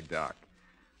kill me, Doc.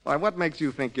 Why, what makes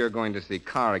you think you're going to see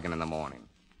Corrigan in the morning?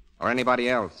 Or anybody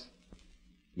else?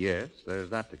 Yes, there's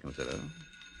that to consider.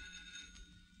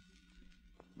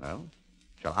 Well,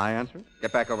 shall I answer?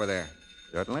 Get back over there.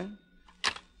 Certainly.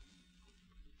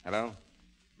 Hello?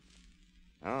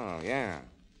 Oh, yeah.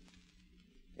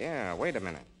 Yeah, wait a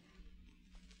minute.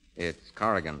 It's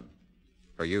Corrigan.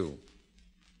 For you.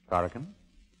 Corrigan?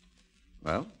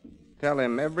 Well? Tell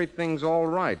him everything's all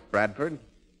right, Bradford.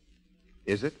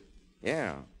 Is it?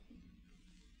 Yeah.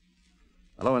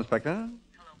 Hello, Inspector. Hello,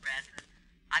 Bradford.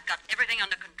 I've got everything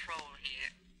under control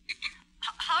here.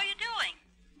 How are you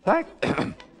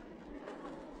doing?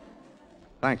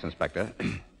 Thanks, Inspector.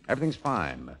 Everything's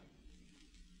fine.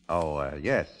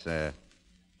 Yes.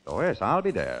 Yes, I'll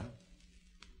be there.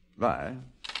 Bye.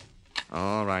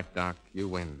 All right, Doc. You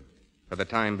win. For the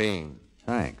time being.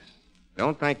 Thanks.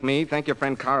 Don't thank me. Thank your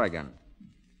friend Corrigan.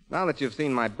 Now that you've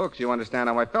seen my books, you understand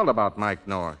how I felt about Mike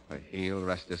North. He'll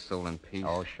rest his soul in peace.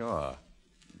 Oh, sure.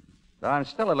 But I'm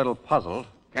still a little puzzled.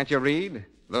 Can't you read?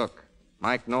 Look,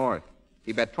 Mike North.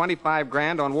 He bet 25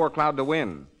 grand on War Cloud to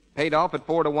win. Paid off at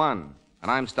 4-1.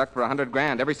 And I'm stuck for 100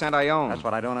 grand, every cent I own. That's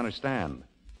what I don't understand.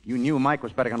 You knew Mike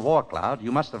was betting on War Cloud.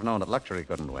 You must have known that Luxury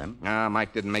couldn't win.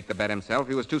 Mike didn't make the bet himself.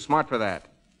 He was too smart for that.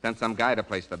 Sent some guy to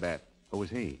place the bet. Who was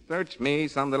he? Search me,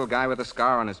 some little guy with a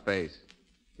scar on his face.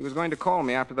 He was going to call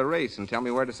me after the race and tell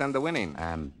me where to send the winning.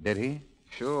 And did he?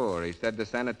 Sure. He said to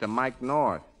send it to Mike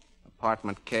North.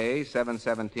 Apartment K,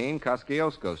 717,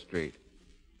 Kosciuszko Street.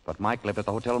 But Mike lived at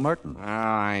the Hotel Merton.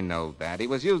 I know that. He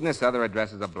was using this other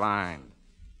address as a blind.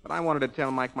 But I wanted to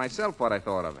tell Mike myself what I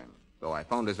thought of him. So I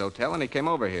phoned his hotel and he came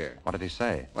over here. What did he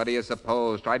say? What do you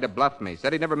suppose? Tried to bluff me.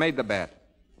 Said he never made the bet.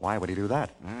 Why would he do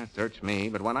that? Search me.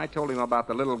 But when I told him about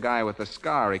the little guy with the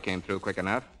scar, he came through quick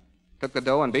enough. Took the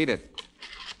dough and beat it.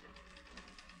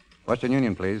 Western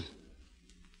Union, please.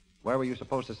 Where were you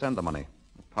supposed to send the money?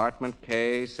 Apartment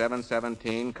K,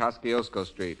 717, Kosciuszko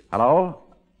Street. Hello?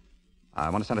 I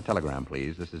want to send a telegram,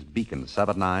 please. This is Beacon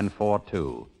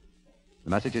 7942. The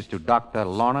message is to Dr.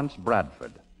 Lawrence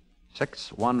Bradford,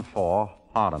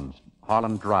 614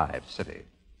 Harlan Drive, City.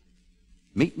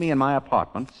 Meet me in my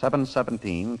apartment,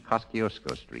 717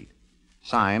 Kosciuszko Street.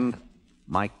 Signed,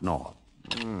 Mike North.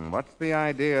 What's the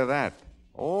idea of that?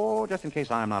 Oh, just in case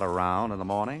I'm not around in the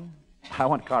morning. I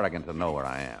want Corrigan to know where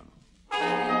I am.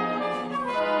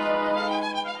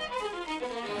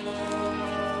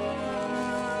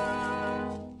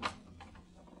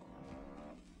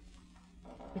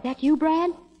 Is that you,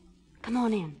 Brad? Come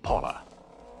on in. Paula,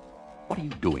 what are you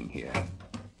doing here?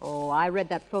 Oh, I read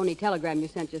that phony telegram you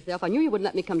sent yourself. I knew you wouldn't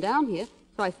let me come down here,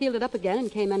 so I sealed it up again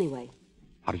and came anyway.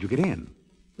 How did you get in?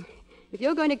 If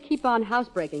you're going to keep on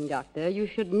housebreaking, Doctor, you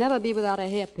should never be without a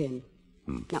hairpin.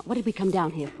 Now, what did we come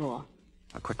down here for?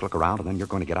 A quick look around, and then you're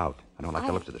going to get out. I don't like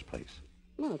the looks of this place.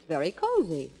 Well, it's very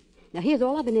cozy. Now, here's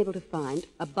all I've been able to find,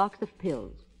 a box of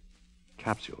pills.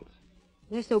 Capsules.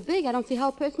 They're so big, I don't see how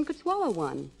a person could swallow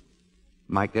one.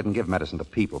 Mike didn't give medicine to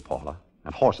people, Paula.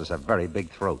 And horses have very big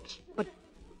throats. But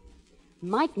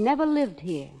Mike never lived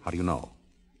here. How do you know?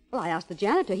 Well, I asked the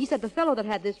janitor. He said the fellow that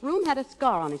had this room had a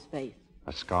scar on his face.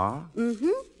 A scar? Mm-hmm.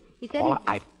 He said Paula,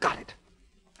 I've got it.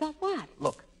 Got what?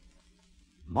 Look.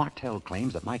 Martell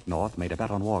claims that Mike North made a bet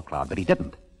on War Cloud, but he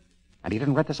didn't. And he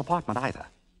didn't rent this apartment either.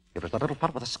 It was the little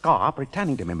fellow with a scar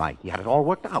pretending to be Mike. He had it all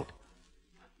worked out.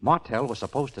 Martell was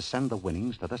supposed to send the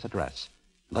winnings to this address.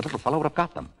 And the little fellow would have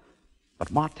got them.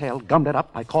 But Martell gummed it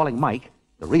up by calling Mike,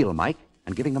 the real Mike,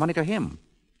 and giving the money to him.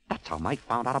 That's how Mike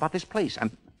found out about this place.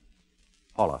 And...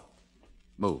 Paula,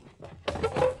 move.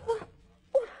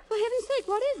 For heaven's sake,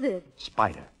 what is it?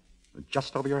 Spider.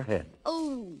 Just over your head.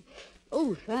 Oh,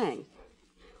 thanks.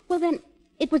 Well, then,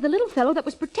 it was the little fellow that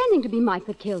was pretending to be Mike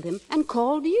that killed him and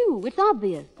called you. It's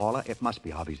obvious. Paula, it must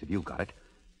be obvious if you got it.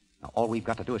 Now, all we've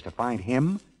got to do is to find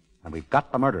him, and we've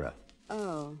got the murderer.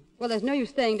 Oh, well, there's no use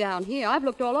staying down here. I've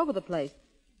looked all over the place.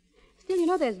 Still, you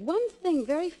know, there's one thing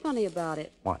very funny about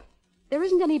it. What? There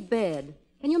isn't any bed.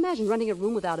 Can you imagine renting a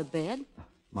room without a bed?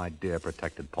 My dear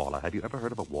protected Paula, have you ever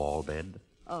heard of a wall bed?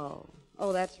 Oh,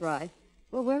 that's right.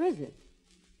 Well, where is it?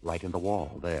 Right in the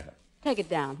wall, there. Take it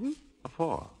down, What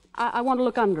for? I want to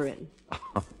look under it.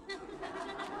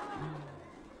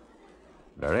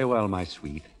 Very well, my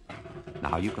sweet.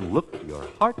 Now you can look to your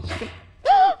heart's...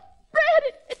 Brad,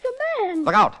 it's a man.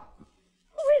 Look out!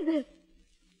 Who is it?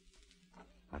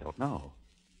 I don't know.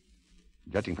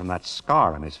 Judging from that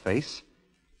scar on his face,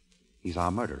 he's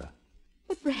our murderer.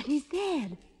 But Brad, he's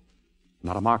dead.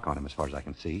 Not a mark on him as far as I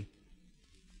can see.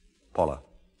 Paula,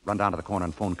 run down to the corner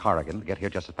and phone Corrigan to get here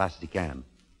just as fast as he can.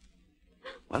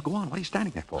 Well, go on. What are you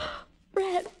standing there for?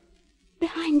 Brad,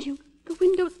 behind you. The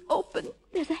window's open.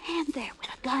 There's a hand there with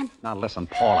a gun. Now listen,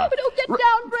 Paula. But don't get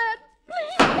down, Brad.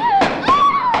 Please.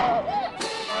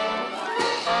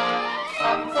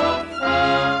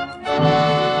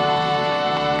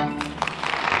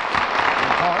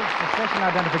 Pause for station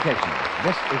identification.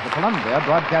 This is the Columbia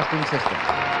Broadcasting System.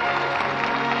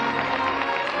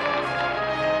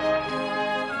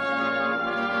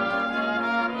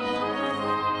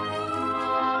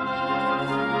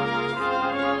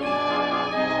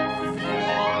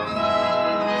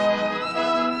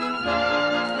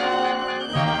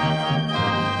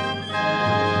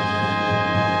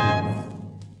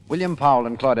 William Powell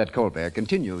and Claudette Colbert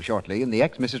continue shortly in the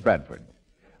Ex-Mrs. Bradford.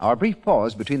 Our brief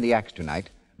pause between the acts tonight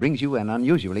brings you an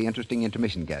unusually interesting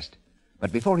intermission guest.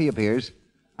 But before he appears,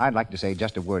 I'd like to say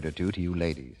just a word or two to you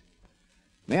ladies.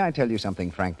 May I tell you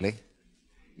something frankly?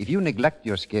 If you neglect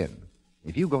your skin,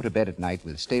 if you go to bed at night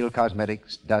with stale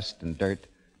cosmetics, dust, and dirt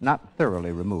not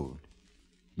thoroughly removed,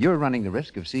 you're running the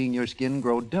risk of seeing your skin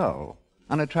grow dull,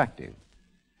 unattractive.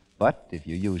 But if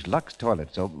you use Lux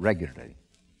toilet soap regularly,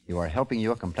 you are helping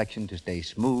your complexion to stay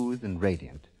smooth and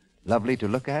radiant, lovely to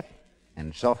look at,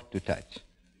 and soft to touch.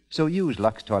 So use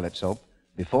Lux toilet soap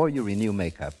before you renew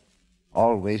makeup,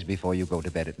 always before you go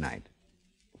to bed at night.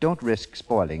 Don't risk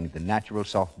spoiling the natural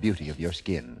soft beauty of your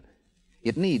skin.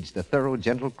 It needs the thorough,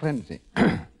 gentle cleansing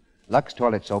Lux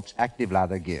toilet soap's active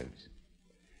lather gives.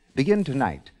 Begin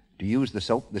tonight to use the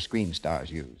soap the screen stars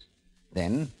use.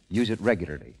 Then use it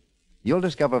regularly. You'll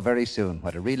discover very soon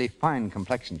what a really fine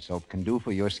complexion soap can do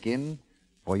for your skin,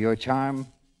 for your charm,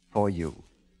 for you.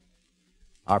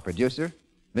 Our producer,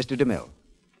 Mr. DeMille.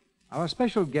 Our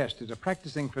special guest is a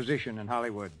practicing physician in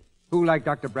Hollywood, who, like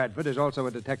Dr. Bradford, is also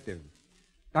a detective.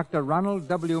 Dr. Ronald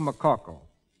W. McCorkle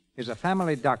is a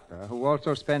family doctor who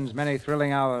also spends many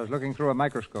thrilling hours looking through a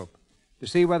microscope to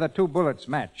see whether two bullets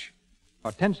match,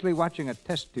 or tensely watching a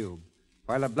test tube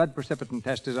while a blood precipitant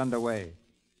test is underway.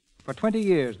 For 20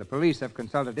 years, the police have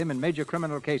consulted him in major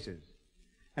criminal cases.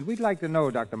 And we'd like to know,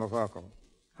 Dr. McCorkle,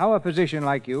 how a physician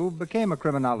like you became a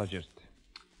criminologist.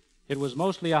 It was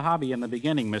mostly a hobby in the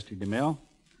beginning, Mr. DeMille.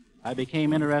 I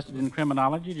became interested in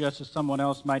criminology just as someone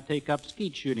else might take up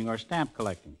skeet shooting or stamp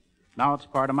collecting. Now it's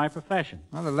part of my profession.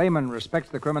 Well, the layman respects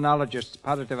the criminologist's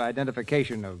positive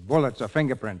identification of bullets or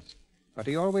fingerprints, but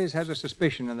he always has a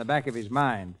suspicion in the back of his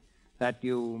mind that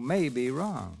you may be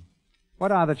wrong.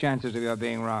 What are the chances of your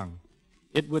being wrong?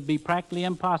 It would be practically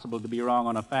impossible to be wrong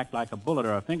on a fact like a bullet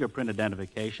or a fingerprint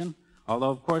identification,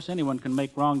 although, of course, anyone can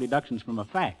make wrong deductions from a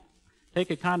fact. Take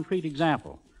a concrete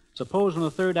example. Suppose when the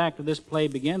third act of this play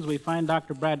begins, we find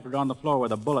Dr. Bradford on the floor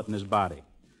with a bullet in his body.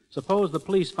 Suppose the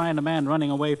police find a man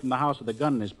running away from the house with a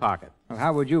gun in his pocket. Well,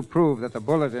 how would you prove that the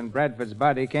bullet in Bradford's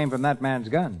body came from that man's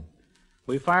gun?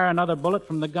 We fire another bullet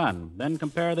from the gun, then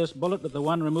compare this bullet with the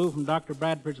one removed from Dr.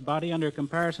 Bradford's body under a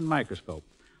comparison microscope,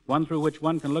 one through which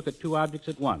one can look at two objects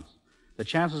at once. The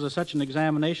chances of such an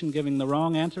examination giving the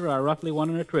wrong answer are roughly 1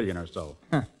 in a trillion or so.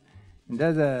 Huh. And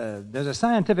does a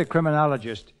scientific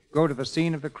criminologist go to the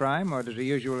scene of the crime, or does he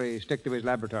usually stick to his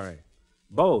laboratory?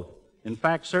 Both. In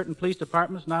fact, certain police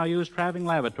departments now use traveling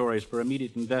laboratories for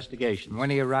immediate investigation.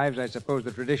 When he arrives, I suppose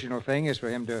the traditional thing is for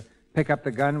him to pick up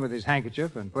the gun with his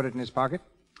handkerchief and put it in his pocket?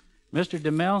 Mr.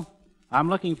 DeMille, I'm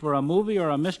looking for a movie or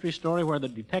a mystery story where the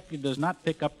detective does not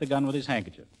pick up the gun with his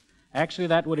handkerchief. Actually,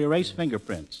 that would erase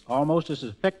fingerprints, almost as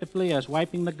effectively as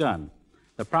wiping the gun.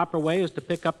 The proper way is to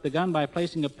pick up the gun by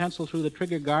placing a pencil through the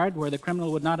trigger guard where the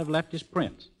criminal would not have left his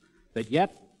prints.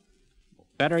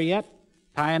 Better yet,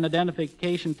 tie an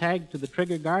identification tag to the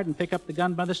trigger guard and pick up the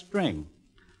gun by the string.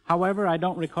 However, I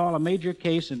don't recall a major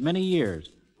case in many years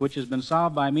which has been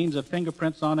solved by means of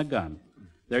fingerprints on a gun.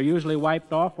 They're usually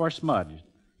wiped off or smudged.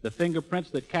 The fingerprints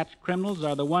that catch criminals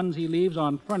are the ones he leaves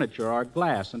on furniture or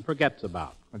glass and forgets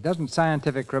about. Well, doesn't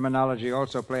scientific criminology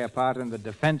also play a part in the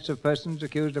defense of persons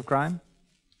accused of crime?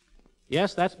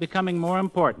 Yes, that's becoming more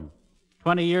important.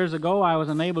 20 years ago, I was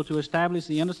unable to establish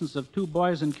the innocence of 2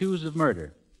 boys accused of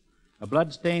murder. A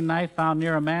blood-stained knife found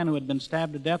near a man who had been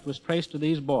stabbed to death was traced to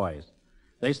these boys.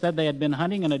 They said they had been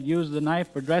hunting and had used the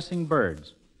knife for dressing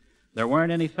birds. There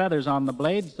weren't any feathers on the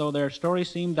blade, so their story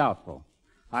seemed doubtful.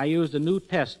 I used a new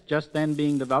test just then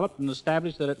being developed and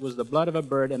established that it was the blood of a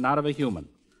bird and not of a human.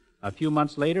 A few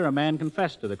months later, a man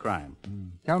confessed to the crime.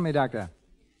 Tell me, Doctor,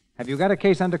 have you got a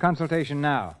case under consultation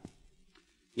now?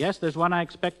 Yes, there's one I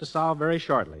expect to solve very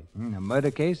shortly. A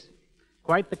murder case?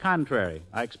 Quite the contrary.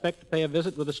 I expect to pay a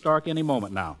visit with the stork any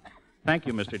moment now. Thank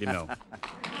you, Mr. DeMille.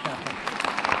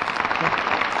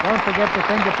 Don't forget to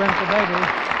fingerprint the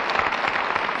baby.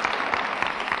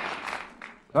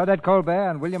 Claudette Colbert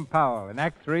and William Powell in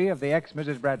Act 3 of The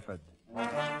Ex-Mrs. Bradford.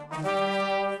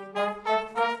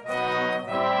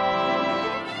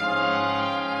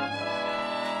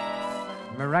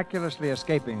 Miraculously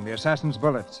escaping the assassin's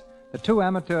bullets, the 2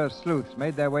 amateur sleuths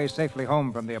made their way safely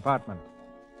home from the apartment.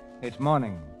 It's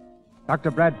morning.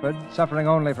 Dr. Bradford, suffering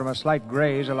only from a slight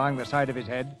graze along the side of his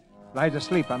head, lies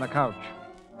asleep on the couch.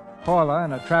 Paula,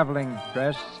 in a traveling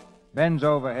dress, bends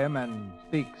over him and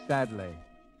speaks sadly.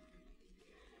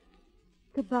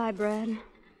 Goodbye, Brad.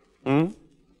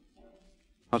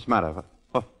 What's the matter?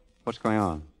 What's going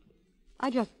on? I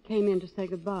just came in to say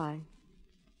goodbye.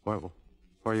 Where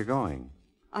are you going?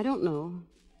 I don't know.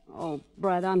 Oh,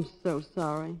 Brad, I'm so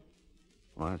sorry.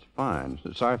 Well, that's fine.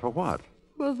 Sorry for what?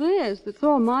 Well, it's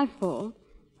all my fault.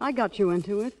 I got you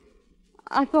into it.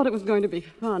 I thought it was going to be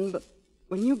fun, but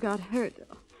when you got hurt...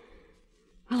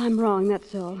 Well, I'm wrong,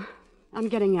 that's all. I'm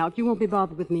getting out. You won't be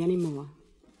bothered with me anymore.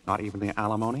 Not even the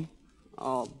alimony?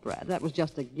 Oh, Brad, that was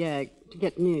just a gag to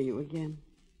get near you again.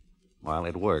 Well,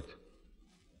 it worked.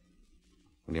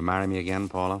 Will you marry me again,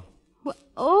 Paula?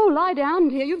 Well, lie down,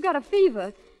 dear. You've got a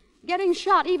fever. Getting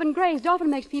shot, even grazed, often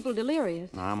makes people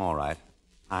delirious. I'm all right.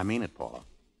 I mean it, Paula.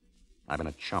 I've been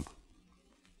a chump.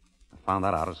 I found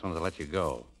that out as soon as I let you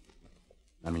go.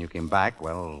 And when you came back,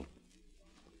 well,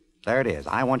 there it is.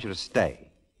 I want you to stay.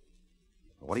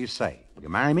 What do you say? Will you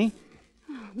marry me?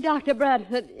 Dr.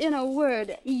 Bradford, in a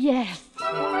word, yes.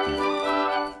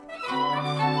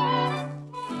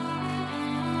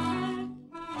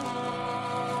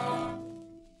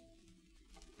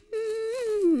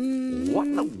 What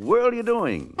in the world are you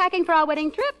doing? Packing for our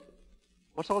wedding trip?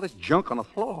 What's all this junk on the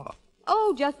floor?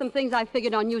 Oh, just some things I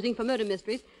figured on using for murder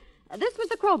mysteries. This was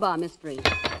the crowbar mystery.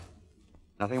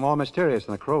 Nothing more mysterious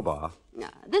than a crowbar.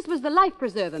 This was the life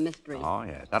preserver mystery. Oh,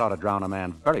 yes. That ought to drown a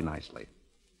man very nicely.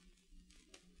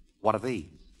 What are these?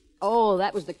 Oh,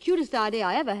 that was the cutest idea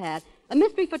I ever had. A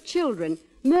mystery for children.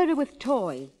 Murder with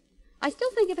toys. I still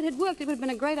think if it had worked, it would have been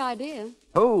a great idea.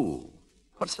 Oh,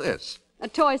 what's this? A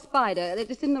toy spider.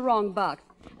 It's in the wrong box.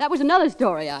 That was another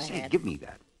story I Say, had. give me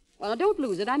that. Well, don't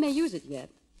lose it. I may use it yet.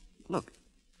 Look,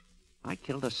 I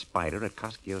killed a spider at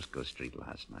Kosciuszko Street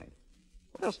last night.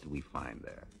 What else did we find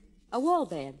there? A wall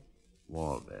bed.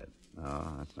 Wall bed.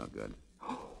 Oh, that's no good.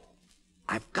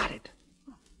 I've got it.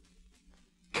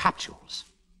 Capsules.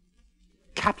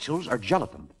 Capsules are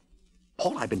gelatin.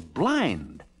 Paul, I've been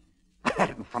blind. I had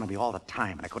it in front of me all the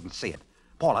time, and I couldn't see it.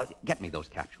 Paula, get me those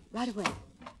capsules. Right away.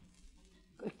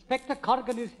 Inspector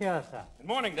Corrigan is here, sir. Good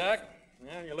morning, Doc.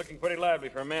 Well, you're looking pretty lively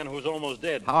for a man who's almost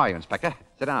dead. How are you, Inspector?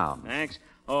 Sit down. Thanks.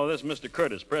 Oh, this is Mr.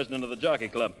 Curtis, president of the Jockey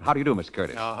Club. How do you do, Miss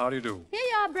Curtis? How do you do? Here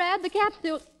you are, Brad. The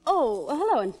capsule. Oh,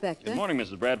 hello, Inspector. Good morning,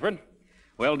 Mrs. Bradford.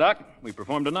 Well, Doc, we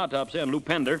performed an autopsy on Lou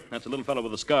Pender. That's a little fellow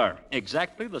with a scar.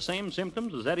 Exactly the same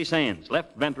symptoms as Eddie Sands.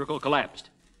 Left ventricle collapsed.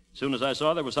 As soon as I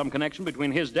saw there was some connection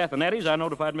between his death and Eddie's, I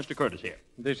notified Mr. Curtis here.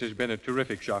 This has been a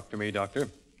terrific shock to me, Doctor.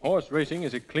 Horse racing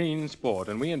is a clean sport,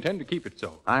 and we intend to keep it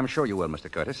so. I'm sure you will,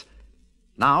 Mr. Curtis.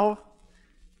 Now,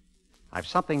 I've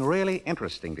something really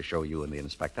interesting to show you and the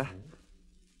inspector.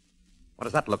 What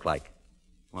does that look like?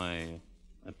 Why,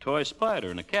 a toy spider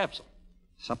in a capsule.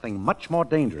 Something much more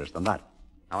dangerous than that.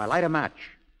 Now, I light a match.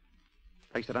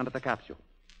 Place it under the capsule.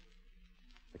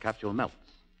 The capsule melts.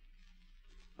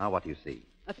 Now, what do you see?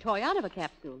 A toy out of a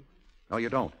capsule. No, you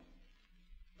don't.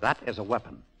 That is a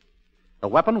weapon. The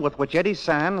weapon with which Eddie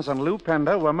Sands and Lou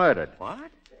Pender were murdered.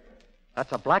 What?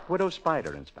 That's a black widow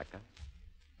spider, Inspector.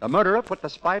 The murderer put the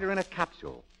spider in a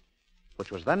capsule,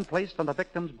 which was then placed on the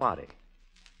victim's body.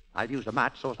 I've used a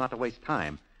match so as not to waste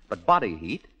time, but body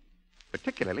heat,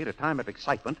 particularly at a time of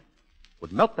excitement,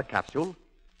 would melt the capsule,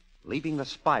 leaving the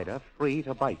spider free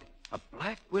to bite. A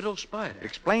black widow spider? It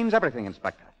explains everything,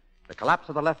 Inspector. The collapse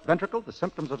of the left ventricle, the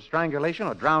symptoms of strangulation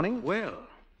or drowning. Well,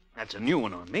 that's a new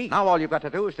one on me. Now all you've got to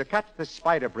do is to catch this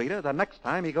spider breeder the next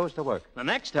time he goes to work. The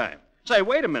next time? Say,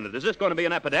 wait a minute. Is this going to be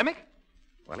an epidemic?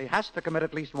 Well, he has to commit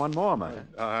at least one more murder.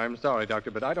 I'm sorry,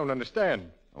 Doctor, but I don't understand.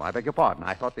 Oh, I beg your pardon.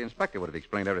 I thought the inspector would have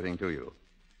explained everything to you.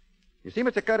 You see,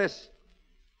 Mr. Curtis,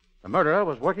 the murderer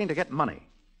was working to get money.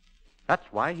 That's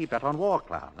why he bet on War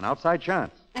Cloud, an outside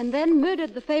chance. And then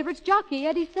murdered the favorite's jockey,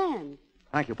 Eddie Sands.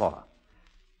 Thank you, Paula.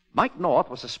 Mike North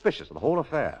was suspicious of the whole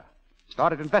affair.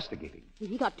 Started investigating.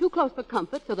 He got too close for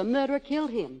comfort, so the murderer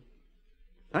killed him.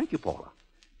 Thank you, Paula.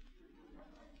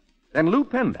 Then Lou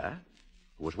Pender,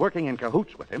 who was working in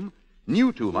cahoots with him,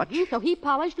 knew too much. So he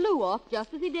polished Lou off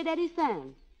just as he did Eddie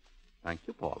Sands. Thank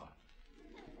you, Paula.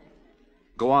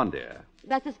 Go on, dear.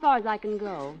 That's as far as I can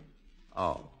go.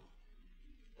 Oh.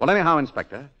 Well, anyhow,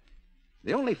 Inspector,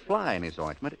 the only fly in his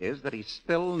ointment is that he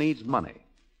still needs money.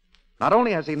 Not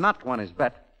only has he not won his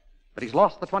bet, but he's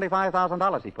lost the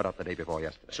 $25,000 he put up the day before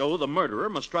yesterday. So the murderer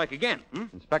must strike again,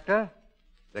 Inspector,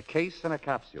 the case in a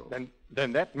capsule.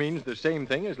 Then that means the same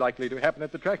thing is likely to happen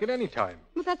at the track at any time.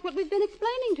 Well, that's what we've been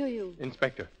explaining to you.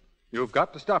 Inspector, you've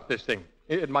got to stop this thing.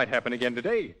 It might happen again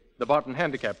today. The Barton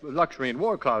Handicap, Luxury, and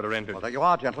War Cloud are entered. Well, there you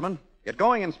are, gentlemen. Get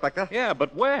going, Inspector. Yeah,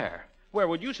 but where? Where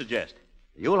would you suggest?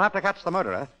 You'll have to catch the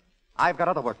murderer. I've got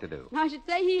other work to do. I should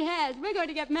say he has. We're going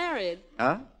to get married.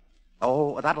 Huh?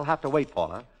 Oh, that'll have to wait,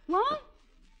 Paula. What?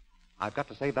 I've got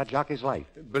to save that jockey's life.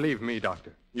 Believe me,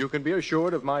 Doctor, you can be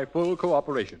assured of my full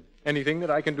cooperation. Anything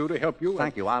that I can do to help you...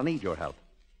 Thank you. I'll need your help.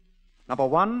 Number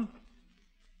one,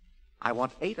 I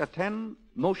want 8 or 10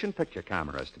 motion picture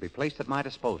cameras to be placed at my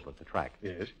disposal at the track.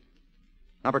 Yes.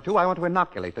 Number two, I want to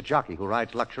inoculate the jockey who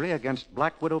rides Luxury against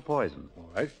Black Widow poison. All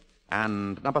right.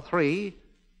 And number three,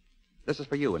 this is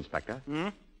for you, Inspector.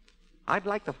 I'd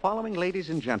like the following ladies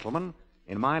and gentlemen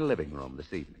in my living room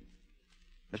this evening.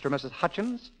 Mr. and Mrs.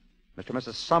 Hutchins, Mr. and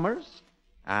Mrs. Summers,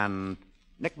 and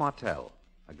Nick Martell.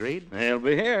 Agreed? They'll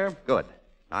be here. Good.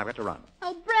 Now I've got to run.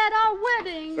 Oh, Brad, our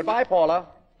wedding. Goodbye, Paula.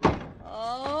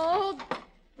 Oh,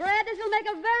 Brad, this will make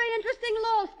a very interesting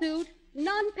lawsuit.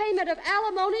 Non-payment of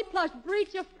alimony plus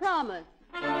breach of promise.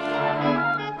 Brad!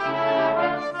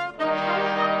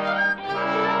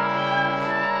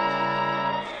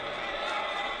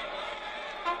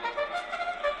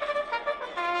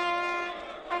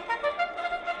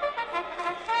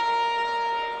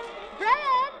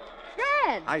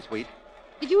 Hi, sweet.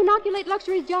 Did you inoculate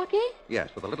Luxury's jockey? Yes,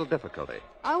 with a little difficulty.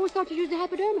 I always thought you used a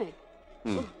hypodermic.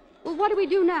 Well, what do we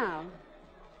do now?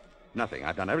 Nothing.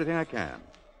 I've done everything I can.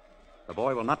 The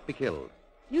boy will not be killed.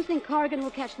 You think Corrigan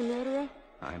will catch the murderer?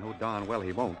 I know darn well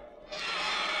he won't.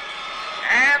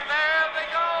 And there they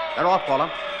go! They're off,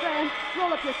 Paula. Brad,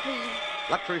 roll up your sleeve.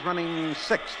 Luxury's running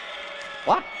 6th.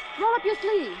 What? Roll up your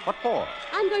sleeve. What for?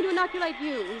 I'm going to inoculate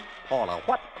you. Paula,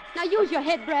 what? Now use your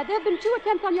head, Brad. There have been 2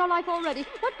 attempts on your life already.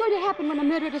 What's going to happen when the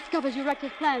murderer discovers you wrecked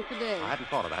his plans today? I hadn't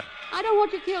thought of that. I don't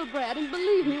want you killed, Brad. And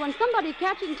believe me, until somebody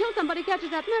catches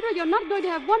that murderer, you're not going to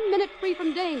have 1 minute free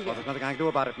from danger. Well, there's nothing I can do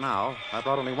about it now. I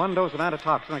brought only 1 dose of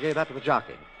antitoxin. I gave that to the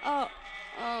jockey. Oh.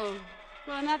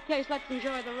 Well, in that case, let's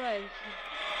enjoy the race.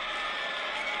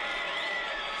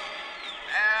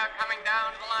 They're coming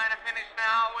down to the line of finish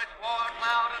now. It's War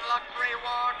Cloud and Luxury,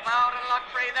 War Cloud and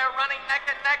Luxury. They're running neck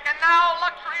and neck, and now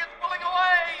Luxury is pulling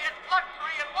away. It's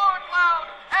Luxury and War Cloud,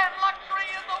 and Luxury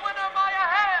is the winner by a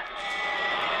head.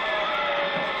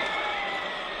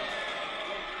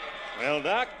 Well,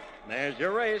 Doc, there's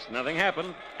your race. Nothing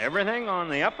happened. Everything on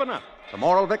the up and up. It's a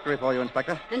moral victory for you,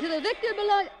 Inspector. And to the victor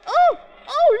belongs... Oh!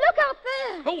 Oh, look out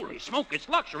there! Holy smoke, it's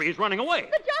Luxury. He's running away.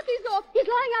 The jockey's off. He's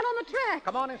lying out on the track.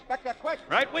 Come on, Inspector, quick.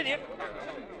 Right with you.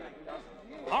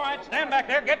 All right, stand back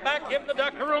there. Get back. Give the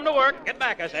doctor room to work. Get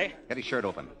back, I say. Get his shirt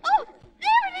open. Oh, there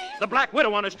it is! The Black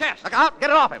Widow on his chest. Look out. Get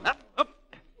it off him. Up.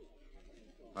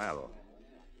 Well,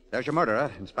 there's your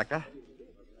murderer, Inspector.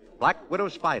 Black Widow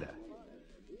Spider.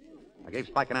 I gave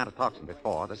Spike an antitoxin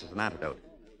before. This is an antidote.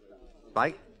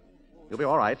 Spike, you'll be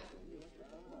all right.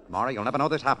 Tomorrow, you'll never know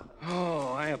this happened.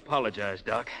 Oh, I apologize,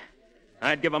 Doc.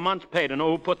 I'd give a month's pay to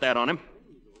know who put that on him.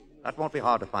 That won't be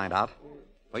hard to find out.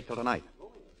 Wait till tonight.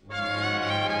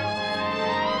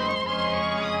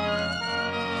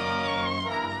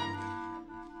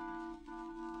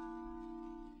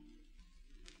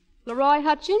 Leroy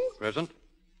Hutchins? Present.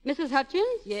 Mrs.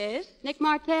 Hutchins? Yes. Nick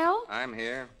Martell? I'm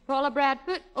here. Paula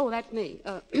Bradford? Oh, that's me.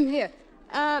 Here.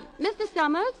 Mr.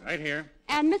 Summers? Right here.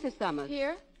 And Mrs. Summers?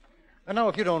 Here. And now,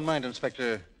 if you don't mind,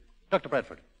 Inspector, Dr.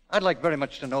 Bradford, I'd like very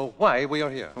much to know why we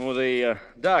are here. Well, the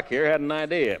doc here had an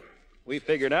idea. We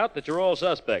figured out that you're all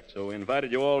suspects, so we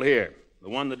invited you all here. The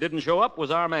one that didn't show up was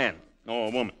our man,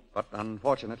 or woman. But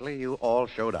unfortunately, you all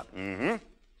showed up. Mm-hmm.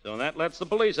 So that lets the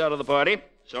police out of the party.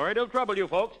 Sorry to trouble you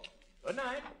folks. Good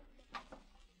night.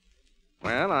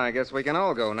 Well, I guess we can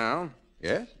all go now.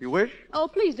 Yes, you wish? Oh,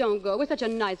 please don't go. We're such a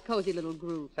nice, cozy little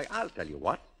group. Say, I'll tell you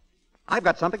what. I've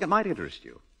got something that might interest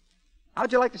you.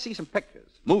 How'd you like to see some pictures,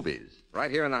 movies? Right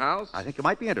here in the house? I think you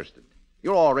might be interested.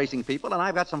 You're all racing people, and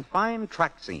I've got some fine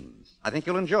track scenes. I think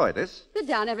you'll enjoy this. Sit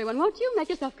down, everyone, won't you? Make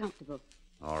yourself comfortable.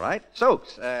 All right.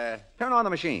 Soaks, turn on the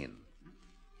machine.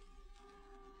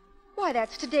 Why,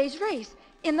 that's today's race.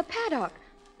 In the paddock.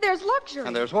 There's Luxury.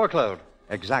 And there's War Cloud.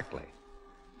 Exactly.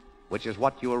 Which is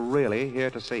what you're really here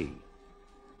to see.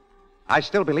 I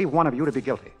still believe one of you to be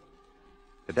guilty.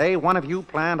 Today, one of you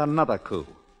planned another coup.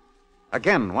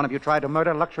 Again, one of you tried to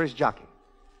murder Luxury's jockey.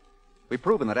 We've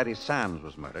proven that Eddie Sands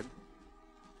was murdered.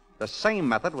 The same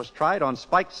method was tried on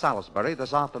Spike Salisbury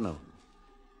this afternoon.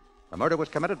 The murder was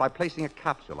committed by placing a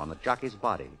capsule on the jockey's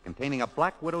body containing a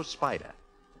Black Widow spider.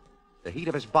 The heat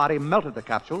of his body melted the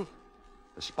capsule.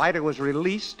 The spider was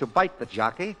released to bite the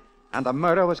jockey, and the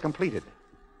murder was completed.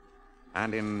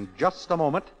 And in just a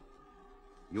moment,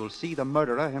 you'll see the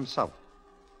murderer himself.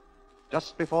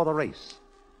 Just before the race,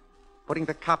 putting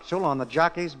the capsule on the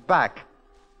jockey's back.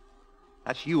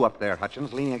 That's you up there,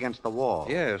 Hutchins, leaning against the wall.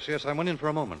 Yes, I went in for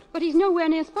a moment. But he's nowhere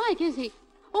near Spike, is he?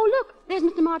 Oh, look, there's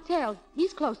Mr. Martell.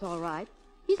 He's close, all right.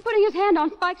 He's putting his hand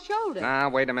on Spike's shoulder. Now,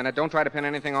 wait a minute. Don't try to pin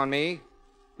anything on me.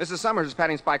 Mrs. Summers is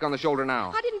patting Spike on the shoulder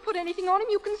now. I didn't put anything on him,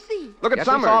 you can see. Look at Yes,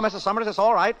 Summers. we saw Mrs. Summers. It's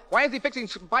all right. Why is he fixing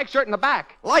Spike's shirt in the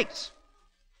back? Lights!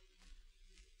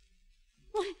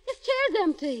 Why, his chair's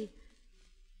empty.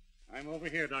 I'm over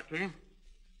here, Doctor.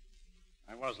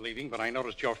 I was leaving, but I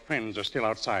noticed your friends are still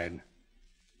outside.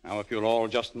 Now, if you'll all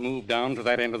just move down to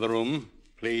that end of the room,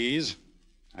 please.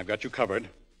 I've got you covered.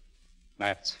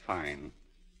 That's fine.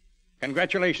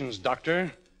 Congratulations,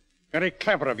 Doctor. Very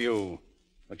clever of you.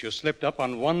 But you slipped up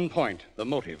on one point, the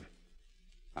motive.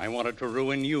 I wanted to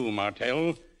ruin you,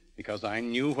 Martell, because I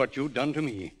knew what you'd done to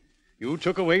me. You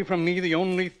took away from me the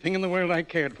only thing in the world I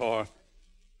cared for.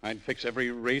 I'd fix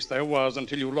every race there was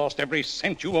until you lost every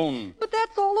cent you own. But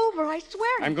that's all over, I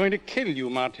swear. I'm going to kill you,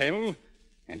 Martell.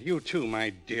 And you, too, my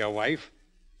dear wife.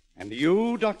 And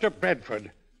you, Dr.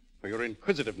 Bradford, for your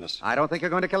inquisitiveness. I don't think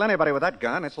you're going to kill anybody with that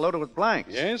gun. It's loaded with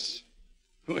blanks. Yes?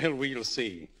 Well, we'll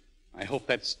see. I hope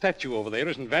that statue over there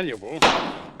isn't valuable.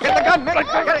 Get the gun, Nick!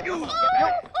 Get it!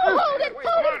 Hold it,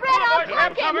 Brad, I'll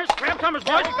Grab Summers,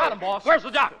 boys. You got him, boss. Where's the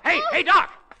doc? Hey, Doc!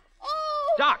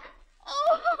 Oh! Doc!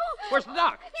 Oh! Where's the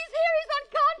doc? He's here, he's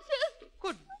unconscious.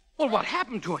 Good. Well, what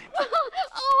happened to him?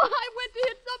 Oh, I went to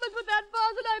hit Summers with that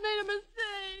buzz and I made a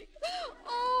mistake.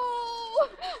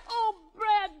 Oh,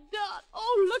 Brad Dutt.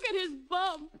 Oh, look at his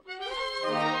bump.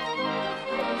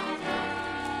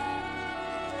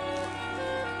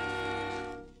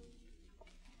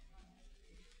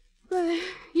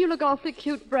 You look awfully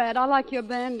cute, Brad. I like your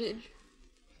bandage.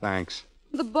 Thanks.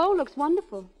 The bow looks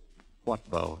wonderful. What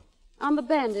bow? On the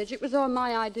bandage. It was all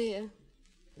my idea.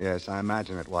 Yes, I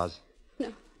imagine it was.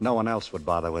 No. No one else would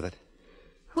bother with it.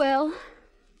 Well,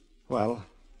 Well,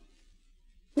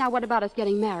 now what about us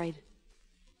getting married?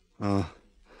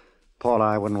 Paula,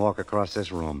 I wouldn't walk across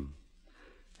this room.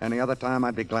 Any other time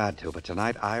I'd be glad to, but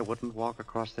tonight I wouldn't walk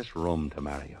across this room to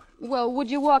marry you. Well,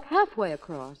 would you walk halfway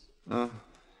across?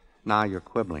 Now you're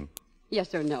quibbling.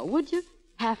 Yes or no, would you?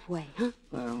 Halfway, huh?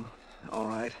 Well, all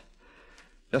right.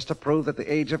 Just to prove that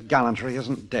the age of gallantry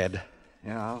isn't dead.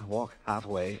 Yeah, I'll walk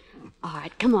halfway. All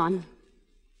right, come on.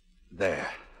 There.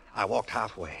 I walked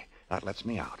halfway. That lets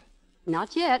me out.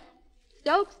 Not yet.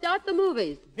 Stokes, start the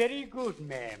movies. Very good,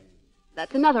 ma'am.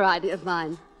 That's another idea of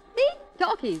mine. See?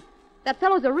 Talkies. That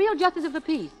fellow's a real justice of the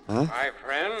peace. Huh? My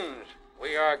friends,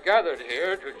 we are gathered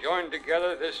here to join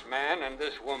together this man and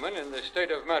this woman in the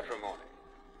state of matrimony.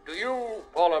 Do you,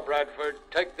 Paula Bradford,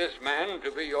 take this man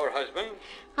to be your husband?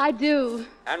 I do.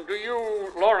 And do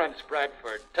you, Lawrence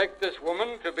Bradford, take this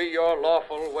woman to be your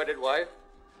lawful wedded wife?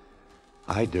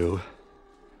 I do.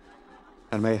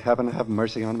 And may heaven have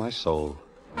mercy on my soul.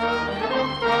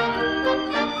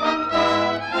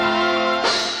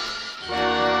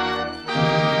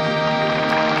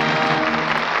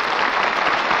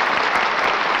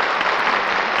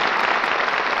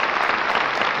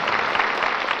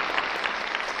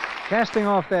 Casting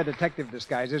off their detective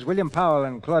disguises, William Powell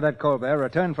and Claudette Colbert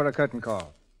return for a curtain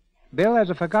call. Bill, as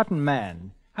a forgotten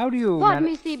man, how do you... Pardon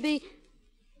me, C.B.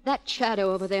 That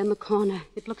shadow over there in the corner,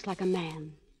 it looks like a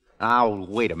man. Now,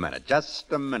 wait a minute.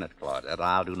 Just a minute, Claudette.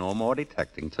 I'll do no more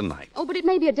detecting tonight. Oh, but it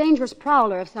may be a dangerous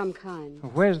prowler of some kind.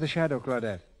 Where's the shadow,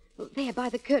 Claudette? There, by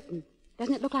the curtain.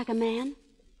 Doesn't it look like a man?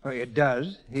 Oh, it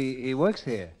does. He works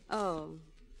here. Oh.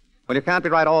 Well, you can't be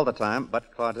right all the time,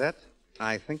 but, Claudette,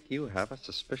 I think you have a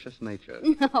suspicious nature.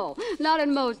 No, not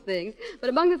in most things. But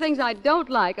among the things I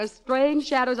don't like are strange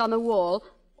shadows on the wall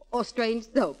or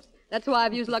strange soaps. That's why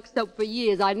I've used Lux soap for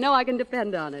years. I know I can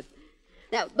depend on it.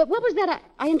 Now, but what was that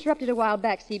I interrupted a while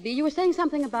back, C.B.? You were saying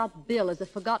something about Bill as a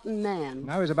forgotten man.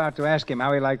 I was about to ask him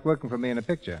how he liked working for me in a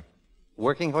picture.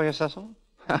 Working for you, Cecil?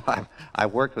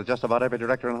 I've worked with just about every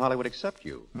director in Hollywood except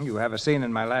you. You have a scene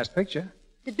in my last picture.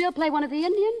 Did Bill play one of the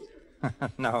Indians?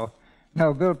 No,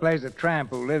 Bill plays a tramp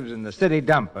who lives in the city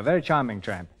dump, a very charming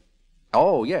tramp.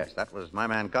 Oh, yes, that was my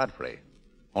man Godfrey.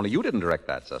 Only you didn't direct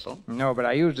that, Cecil. No, but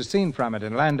I used a scene from it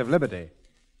in Land of Liberty.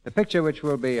 The picture which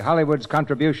will be Hollywood's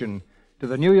contribution to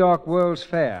the New York World's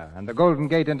Fair and the Golden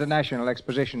Gate International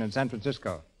Exposition in San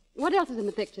Francisco. What else is in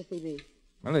the picture, C.B.?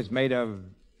 Well, it's made of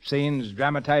scenes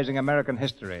dramatizing American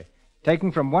history,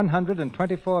 taken from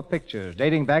 124 pictures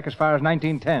dating back as far as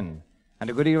 1910, and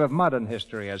a good deal of modern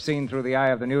history as seen through the eye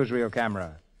of the newsreel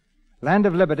camera. Land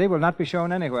of Liberty will not be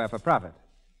shown anywhere for profit,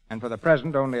 and for the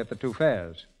present only at the two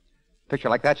fairs. A picture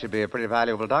like that should be a pretty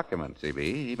valuable document, C.B.,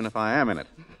 even if I am in it.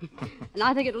 And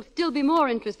I think it'll still be more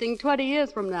interesting 20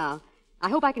 years from now. I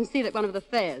hope I can see it at one of the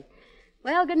fairs.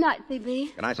 Well, good night,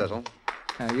 C.B. Good night, Cecil.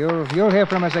 You'll hear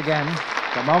from us again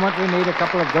the moment we need a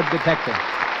couple of good detectives.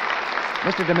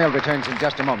 Mr. DeMille returns in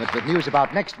just a moment with news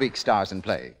about next week's stars in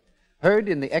play. Heard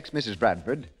in the Ex-Mrs.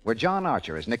 Bradford were John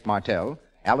Archer as Nick Martell,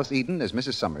 Alice Eden as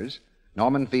Mrs. Summers,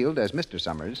 Norman Field as Mr.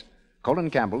 Summers, Colin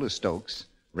Campbell as Stokes,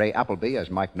 Ray Appleby as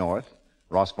Mike North,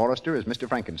 Ross Forrester as Mr.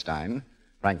 Frankenstein,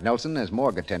 Frank Nelson as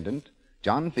morgue attendant,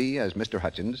 John Fee as Mr.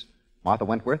 Hutchins, Martha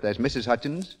Wentworth as Mrs.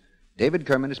 Hutchins, David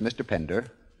Kerman as Mr. Pender,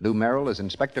 Lou Merrill as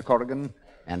Inspector Corrigan,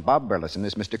 and Bob Burleson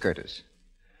as Mr. Curtis.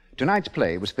 Tonight's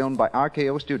play was filmed by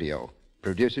RKO Studio,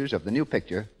 producers of the new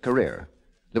picture, Career.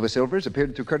 Louis Silvers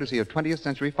appeared through courtesy of 20th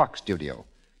Century Fox Studio.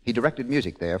 He directed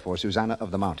music there for Susanna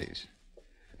of the Mounties.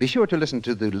 Be sure to listen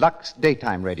to the Lux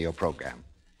daytime radio program.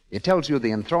 It tells you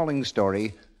the enthralling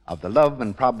story of the love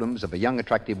and problems of a young,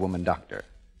 attractive woman doctor.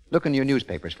 Look in your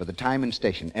newspapers for the time and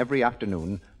station every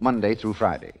afternoon, Monday through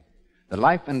Friday. The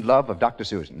life and love of Dr.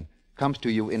 Susan comes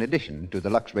to you in addition to the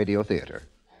Lux Radio Theater.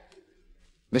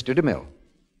 Mr. DeMille.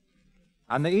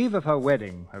 On the eve of her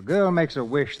wedding, a girl makes a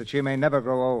wish that she may never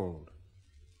grow old.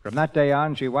 From that day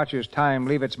on, she watches time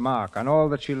leave its mark on all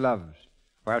that she loves,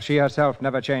 while she herself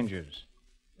never changes.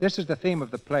 This is the theme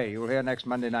of the play you'll hear next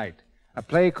Monday night, a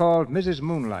play called Mrs.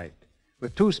 Moonlight,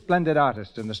 with two splendid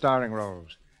artists in the starring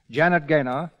roles, Janet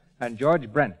Gaynor and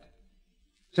George Brent.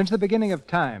 Since the beginning of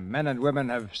time, men and women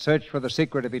have searched for the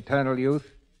secret of eternal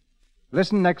youth.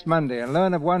 Listen next Monday and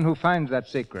learn of one who finds that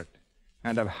secret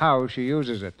and of how she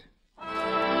uses it.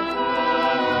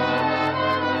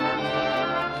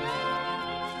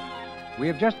 We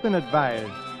have just been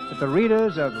advised that the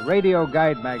readers of Radio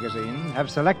Guide magazine have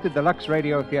selected the Lux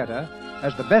Radio Theater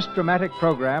as the best dramatic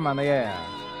program on the air.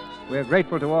 We are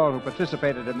grateful to all who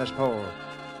participated in this poll,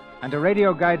 and to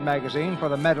Radio Guide magazine for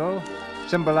the medal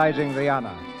symbolizing the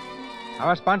honor.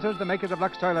 Our sponsors, the makers of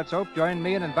Lux Toilet Soap, join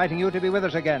me in inviting you to be with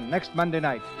us again next Monday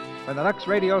night when the Lux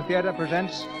Radio Theater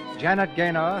presents Janet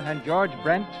Gaynor and George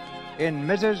Brent in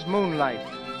Mrs. Moonlight.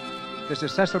 This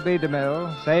is Cecil B.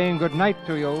 DeMille saying good night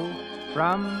to you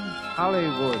from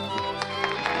Hollywood.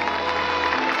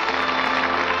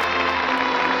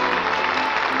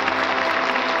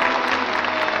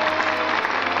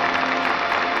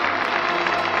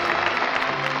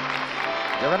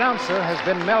 Your announcer has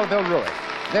been Melville Ruick.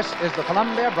 This is the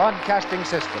Columbia Broadcasting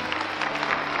System.